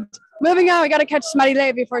right. Moving on. We got to catch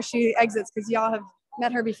Marile before she exits because y'all have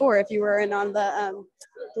met her before if you were in on the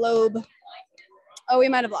globe. Oh, we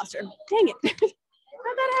might have lost her. Dang it.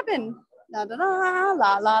 How'd that happen? La la la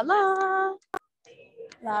la la la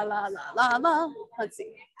la la la la la. Let's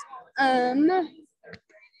see.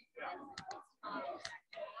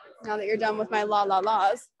 Now that you're done with my la la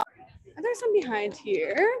la's, are there some behind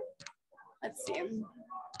here? Let's see.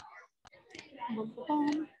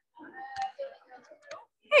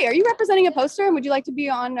 Hey, are you representing a poster and would you like to be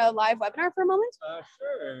on a live webinar for a moment?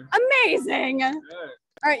 Sure. Amazing. Good.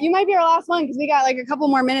 All right, you might be our last one because we got like a couple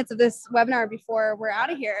more minutes of this webinar before we're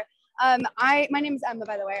out of here. My name is Emma,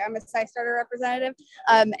 by the way. I'm a SciStarter representative,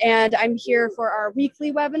 and I'm here for our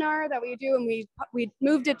weekly webinar that we do, and we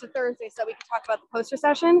moved it to Thursday so we can talk about the poster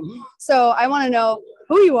session. So I want to know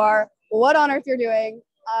who you are, what on earth you're doing,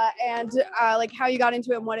 and like how you got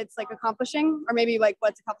into it and what it's like accomplishing, or maybe like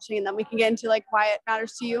what's accomplishing, and then we can get into like why it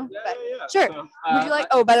matters to you. But sure. So, Would you like?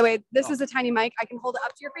 Oh, by the way, this is a tiny mic. I can hold it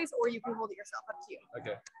up to your face, or you can hold it yourself. Up to you.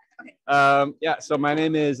 Okay. Yeah, so my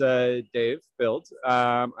name is Dave Bild.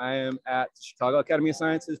 I am at the Chicago Academy of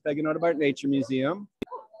Sciences Peggy-Notabart Nature Museum.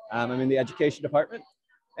 I'm in the education department,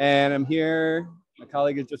 and I'm here. My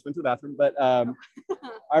colleague has just went to the bathroom, but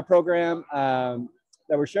our program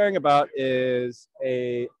that we're sharing about is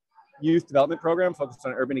a youth development program focused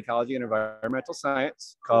on urban ecology and environmental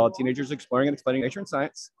science called Teenagers Exploring and Explaining Nature and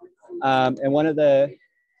Science. And one of the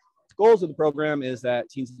goals of the program is that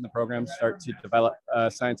teens in the program start to develop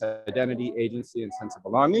science identity, agency, and sense of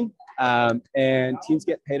belonging. And teens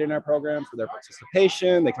get paid in our program for their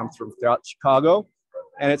participation. They come from throughout Chicago,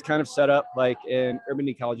 and it's kind of set up like an urban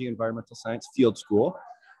ecology environmental science field school.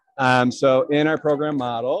 So in our program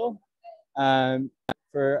model,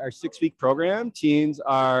 for our 6-week program, teens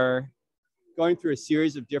are going through a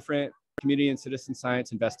series of different community and citizen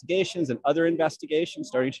science investigations and other investigations,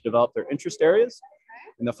 starting to develop their interest areas.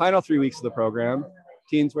 In the final 3 weeks of the program,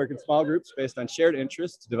 teens work in small groups based on shared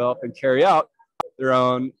interests to develop and carry out their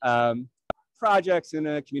own projects in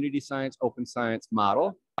a community science, open science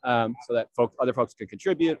model, so that other folks can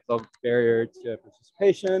contribute, low barrier to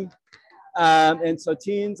participation. And so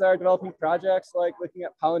teens are developing projects like looking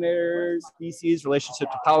at pollinators, species,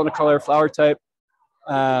 relationship to pollen color, flower type,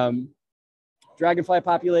 dragonfly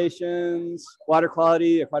populations, water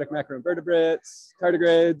quality, aquatic macroinvertebrates,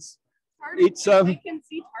 tardigrades. Eat some. We can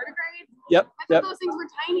see tardigrades. Yep. I thought those things were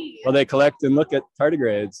tiny. Well, they collect and look at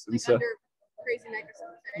tardigrades, and Like so. under crazy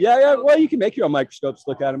microscopes. Right? Yeah. Well, you can make your own microscopes,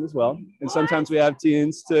 look at them as well. And sometimes we have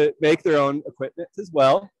teens to make their own equipment as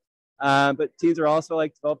well. But teens are also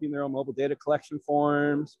like developing their own mobile data collection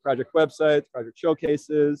forms, project websites, project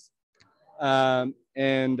showcases. Yeah,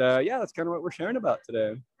 that's kind of what we're sharing about today.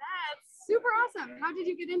 That's super awesome. How did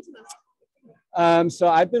you get into this? So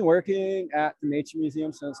I've been working at the Nature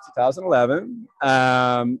Museum since 2011.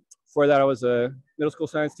 Before that, I was a middle school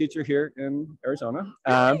science teacher here in Arizona.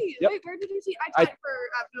 Really? Yep. Wait, where did you teach? I taught for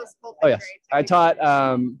middle school. Oh yes, grade,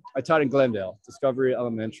 I taught in Glendale, Discovery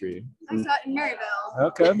Elementary. I taught in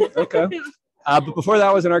Maryville. Okay. But before that,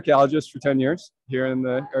 I was an archaeologist for 10 years here in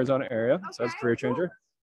the Arizona area. Okay. So I was a career changer.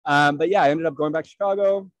 But yeah, I ended up going back to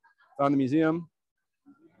Chicago, found the museum.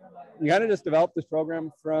 We kind of just developed this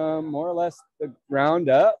program from more or less the ground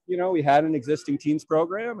up. You know, we had an existing teens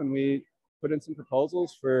program, and we put in some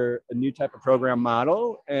proposals for a new type of program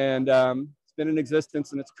model. And it's been in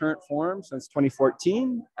existence in its current form since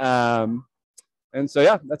 2014. And so,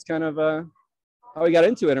 yeah, that's kind of how we got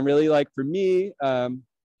into it. And really, like, for me,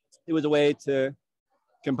 it was a way to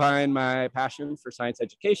combine my passion for science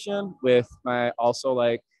education with my also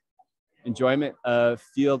like enjoyment of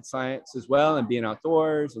field science as well, and being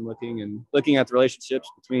outdoors and looking at the relationships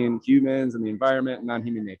between humans and the environment and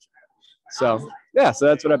non-human nature. So yeah, so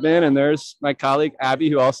that's what I've been. And there's my colleague Abby,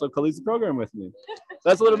 who also co-leads the program with me. So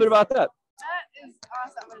that's a little bit about that. That is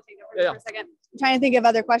awesome. I'm gonna take over for a second. I'm trying to think of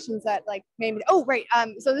other questions that like maybe. Oh, right.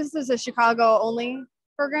 So this is a Chicago only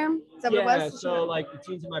program. Is that what it was? So like the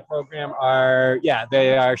teens in my program are,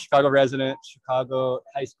 they are Chicago residents, Chicago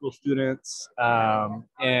high school students.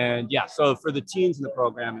 And yeah, so for the teens in the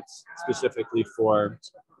program, it's specifically for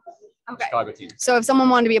Chicago teens. So if someone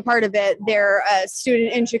wanted to be a part of it, they're a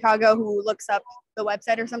student in Chicago who looks up the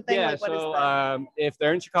website or something? Yeah, like, what so is if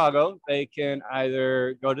they're in Chicago, they can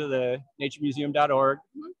either go to the naturemuseum.org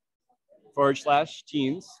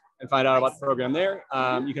 /teens and find out about the program there.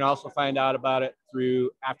 You can also find out about it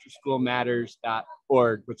through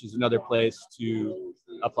afterschoolmatters.org, which is another place to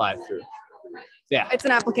apply through. Yeah. It's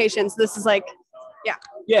an application. So this is like,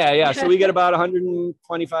 Yeah. So we get about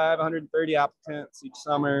 125, 130 applicants each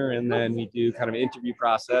summer. And then we do kind of an interview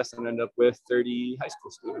process and end up with 30 high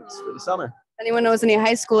school students for the summer. Anyone knows any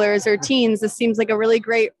high schoolers or teens, this seems like a really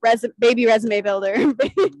great baby resume builder.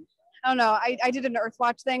 I don't know. I did an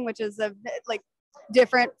Earthwatch thing, which is like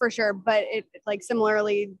different for sure, but it like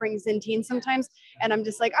similarly brings in teens sometimes. And I'm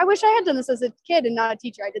just like, I wish I had done this as a kid and not a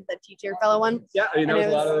teacher. I did the teacher fellow one. Yeah, you know, a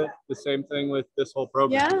lot of the same thing with this whole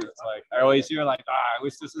program. Yeah. It's like, I always hear like, I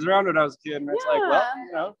wish this was around when I was a kid. And it's like, well,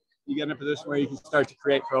 you know, you get in a position where you can start to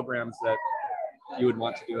create programs that you would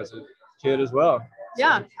want to do as a kid as well.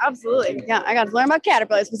 Yeah, absolutely. Yeah, I got to learn about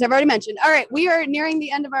caterpillars, because I've already mentioned. All right, we are nearing the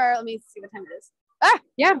end of our, let me see what time it is.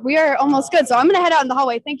 Yeah, we are almost good. So I'm going to head out in the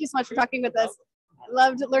hallway. Thank you so much for talking with us. I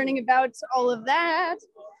loved learning about all of that.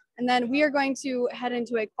 And then we are going to head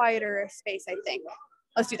into a quieter space, I think.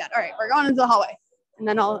 Let's do that. All right, we're going into the hallway. And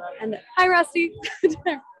then hi, Rusty.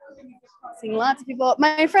 Seeing lots of people.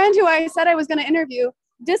 My friend who I said I was going to interview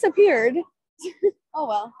disappeared. Oh,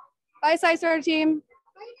 well. Bye, SciStarter team.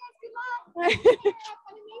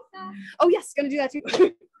 Oh, yes, gonna do that too.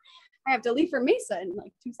 I have to leave for Mesa in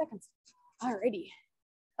like 2 seconds. Alrighty.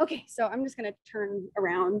 Okay, so I'm just gonna turn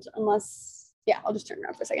around unless, yeah, I'll just turn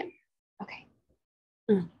around for a second. Okay.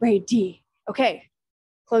 Ready. Okay.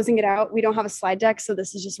 Closing it out. We don't have a slide deck, so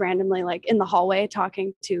this is just randomly like in the hallway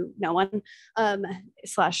talking to no one.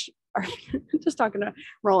 Slash just talking to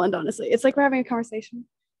Roland, honestly. It's like we're having a conversation.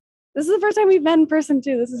 This is the first time we've met in person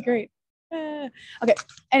too. This is great. Okay.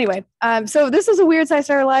 Anyway, so this was a weird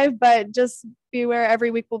SciStarter Live, but just be aware every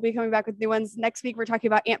week we'll be coming back with new ones. Next week we're talking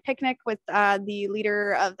about Ant Picnic with the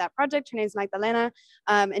leader of that project. Her name is Magdalena,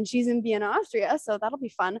 and she's in Vienna, Austria. So that'll be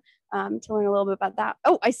fun to learn a little bit about that.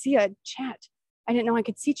 Oh, I see a chat. I didn't know I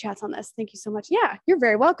could see chats on this. Thank you so much. Yeah, you're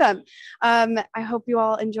very welcome. I hope you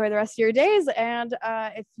all enjoy the rest of your days. And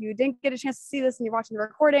if you didn't get a chance to see this and you're watching the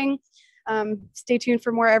recording, stay tuned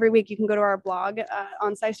for more every week. You can go to our blog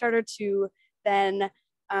on SciStarter to then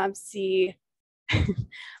see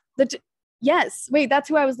yes, wait, that's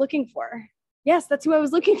who I was looking for. Yes, that's who I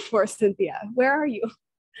was looking for, Cynthia. Where are you?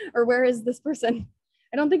 Or where is this person?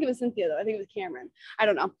 I don't think it was Cynthia though. I think it was Cameron. I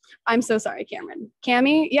don't know. I'm so sorry, Cameron.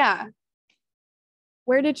 Cammy, yeah.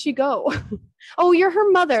 Where did she go? Oh, you're her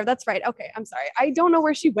mother. That's right. Okay, I'm sorry. I don't know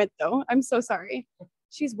where she went though. I'm so sorry.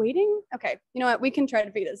 She's waiting? Okay, you know what? We can try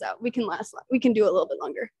to figure this out. We can we can do a little bit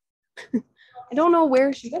longer. I don't know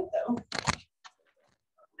where she went though.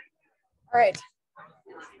 All right.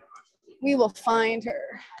 We will find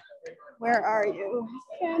her. Where are you,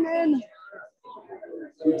 Cameron?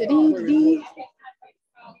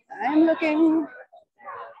 I'm looking.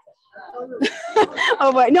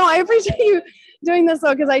 Oh boy, no, I appreciate you doing this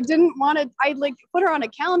though, because I didn't want to, I like put her on a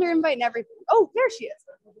calendar invite and everything. Oh, there she is.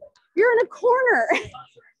 You're in a corner.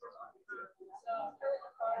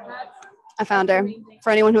 I found her.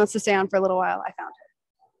 For anyone who wants to stay on for a little while, I found her.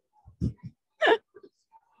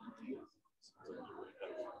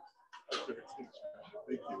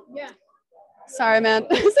 Yeah. Sorry, man.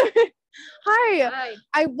 Sorry. Hi.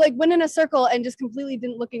 I like went in a circle and just completely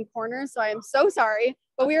didn't look in corners, so I am so sorry.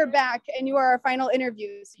 But we are back, and you are our final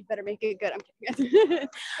interview, so you better make it good. I'm kidding.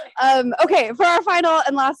 Okay, for our final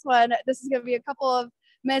and last one, this is going to be a couple of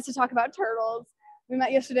minutes to talk about turtles. We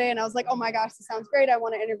met yesterday, and I was like, "Oh my gosh, this sounds great! I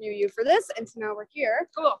want to interview you for this." And so now we're here.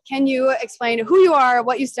 Cool. Can you explain who you are,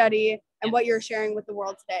 what you study, and what you're sharing with the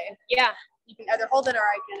world today? Yeah. You can either hold it or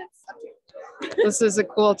I can. It's up to you. This is a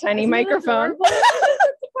cool tiny microphone.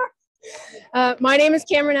 My name is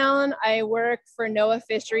Cameron Allen. I work for NOAA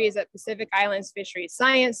Fisheries at Pacific Islands Fisheries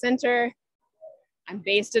Science Center. I'm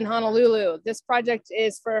based in Honolulu. This project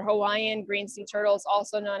is for Hawaiian green sea turtles,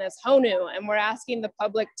 also known as honu, and we're asking the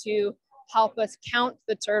public to help us count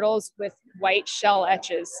the turtles with white shell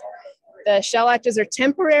etches. The shell etches are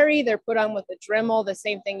temporary. They're put on with a Dremel, the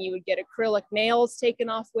same thing you would get acrylic nails taken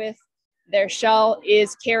off with. Their shell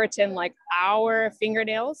is keratin like our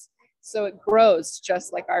fingernails, so it grows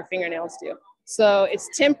just like our fingernails do. So it's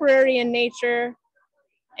temporary in nature,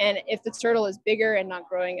 and if the turtle is bigger and not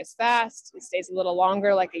growing as fast, it stays a little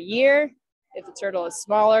longer, like a year. If the turtle is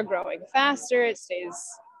smaller, growing faster, it stays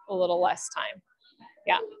a little less time.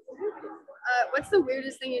 Yeah. What's the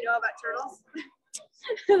weirdest thing you know about turtles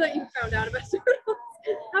that you found out about turtles?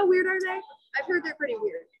 How weird are they? I've heard they're pretty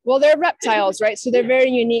weird. Well, they're reptiles, right? So they're very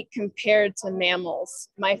unique compared to mammals.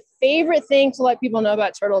 My favorite thing to let people know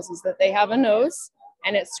about turtles is that they have a nose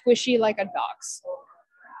and it's squishy like a dog's.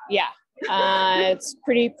 Yeah, it's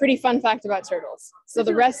pretty fun fact about turtles. So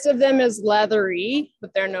the rest of them is leathery,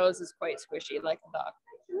 but their nose is quite squishy like a dog.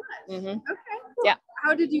 Mm-hmm. Okay, cool. Yeah.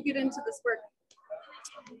 How did you get into this work?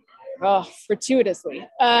 Oh, fortuitously.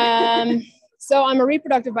 So I'm a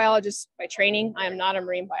reproductive biologist by training. I am not a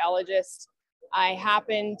marine biologist. I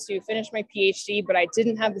happened to finish my PhD, but I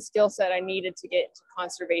didn't have the skill set I needed to get into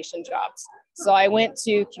conservation jobs. So I went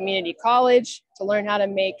to community college to learn how to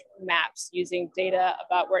make maps using data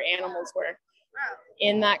about where animals were.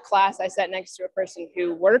 In that class, I sat next to a person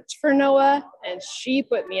who worked for NOAA, and she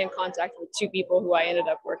put me in contact with two people who I ended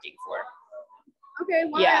up working for. Okay,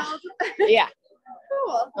 wild. Yeah. Yeah.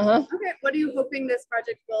 Cool. Uh-huh. Okay, what are you hoping this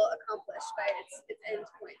project will accomplish by its end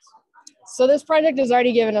point? So this project has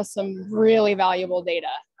already given us some really valuable data.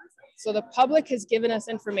 So the public has given us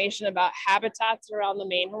information about habitats around the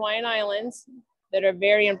main Hawaiian Islands that are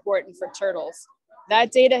very important for turtles.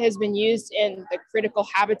 That data has been used in the critical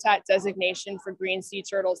habitat designation for green sea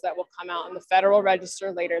turtles that will come out in the Federal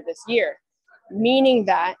Register later this year, meaning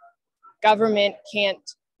that government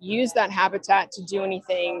can't use that habitat to do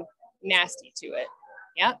anything nasty to it.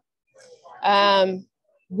 Yeah.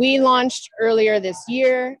 We launched earlier this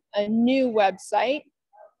year a new website,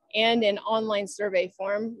 and an online survey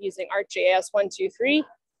form using ArcGIS 123.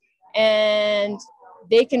 And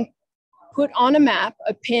they can put on a map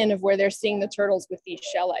a pin of where they're seeing the turtles with these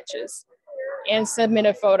shell etches and submit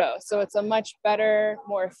a photo. So it's a much better,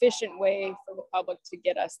 more efficient way for the public to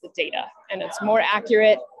get us the data. And it's more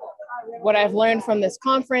accurate. What I've learned from this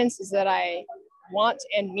conference is that I want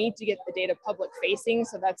and need to get the data public facing.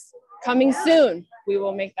 So that's coming soon. We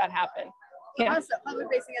will make that happen. Yeah. Also, public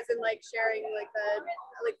facing as in like sharing like the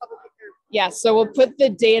public. Yeah, so we'll put the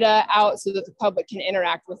data out so that the public can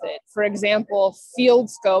interact with it. For example, Field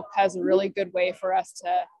Scope has a really good way for us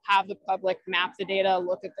to have the public map the data,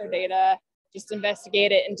 look at their data, just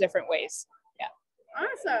investigate it in different ways. Yeah.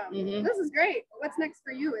 Awesome. Mm-hmm. This is great. What's next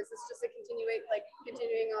for you? Is this just a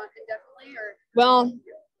continuing on indefinitely, or? Well,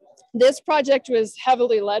 this project was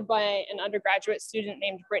heavily led by an undergraduate student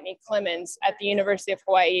named Brittany Clemens at the University of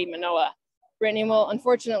Hawaii, Manoa. Brittany will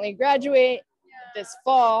unfortunately graduate this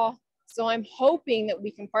fall. So I'm hoping that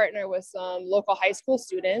we can partner with some local high school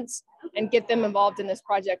students and get them involved in this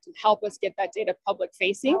project and help us get that data public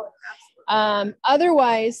facing.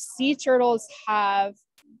 Otherwise, sea turtles have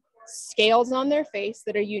scales on their face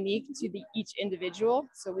that are unique to each individual.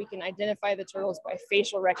 So we can identify the turtles by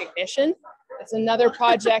facial recognition. It's another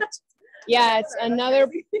project. Yeah, it's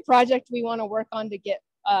another project we want to work on to get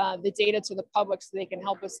the data to the public so they can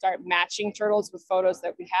help us start matching turtles with photos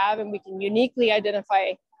that we have, and we can uniquely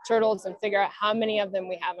identify turtles and figure out how many of them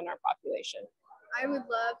we have in our population. I would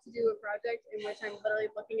love to do a project in which I'm literally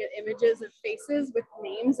looking at images of faces with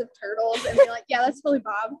names of turtles and be like, yeah, that's totally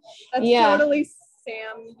Bob. That's totally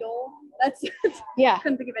Samuel. That's yeah.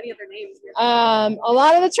 Couldn't think of any other names. A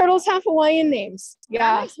lot of the turtles have Hawaiian names.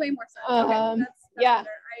 Yeah. That makes way more sense. Okay, that's yeah. Better.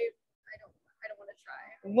 I don't want to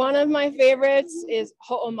try. One of my favorites is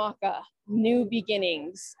Ho'omaka, New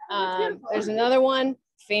Beginnings. There's another one,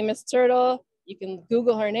 famous turtle. You can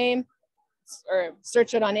Google her name or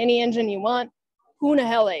search it on any engine you want.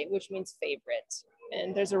 Punahele, which means favorite.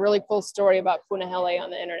 And there's a really cool story about Punahele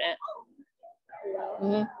on the internet.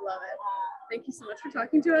 Love it. Thank you so much for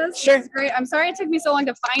talking to us. Sure. This is great. I'm sorry it took me so long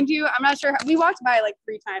to find you. I'm not sure. We walked by like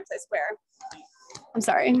 3 times, I swear. I'm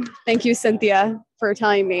sorry. Thank you, Cynthia, for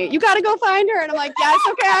telling me. You got to go find her. And I'm like, yes,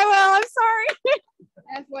 okay, I will. I'm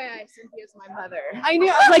sorry. FYI, Cynthia's my mother. I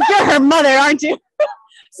knew. I was like, you're her mother, aren't you?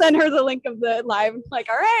 Send her the link of the live. Like,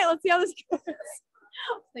 all right, let's see how this goes.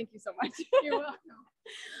 Thank you so much. You're welcome.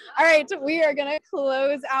 All right, we are going to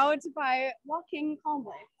close out by walking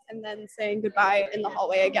calmly and then saying goodbye in the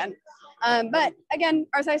hallway again. But again,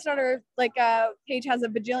 our SciStarter page has a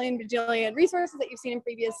bajillion resources that you've seen in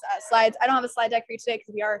previous slides. I don't have a slide deck for you today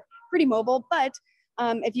because we are pretty mobile, but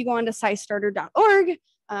if you go on to SciStarter.org,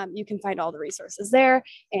 you can find all the resources there,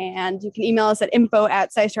 and you can email us at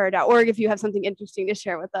info@scistarter.org if you have something interesting to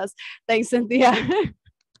share with us. Thanks, Cynthia.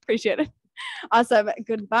 Appreciate it. Awesome.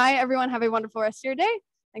 Goodbye, everyone. Have a wonderful rest of your day.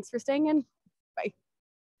 Thanks for staying in. Bye.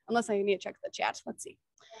 Unless I need to check the chat. Let's see.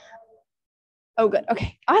 Oh, good.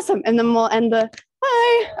 Okay. Awesome. And then we'll end the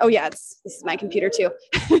bye. Oh, yeah. This is my computer too.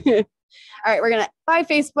 All right. We're going to bye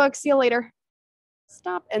Facebook. See you later.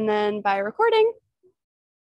 Stop. And then bye recording.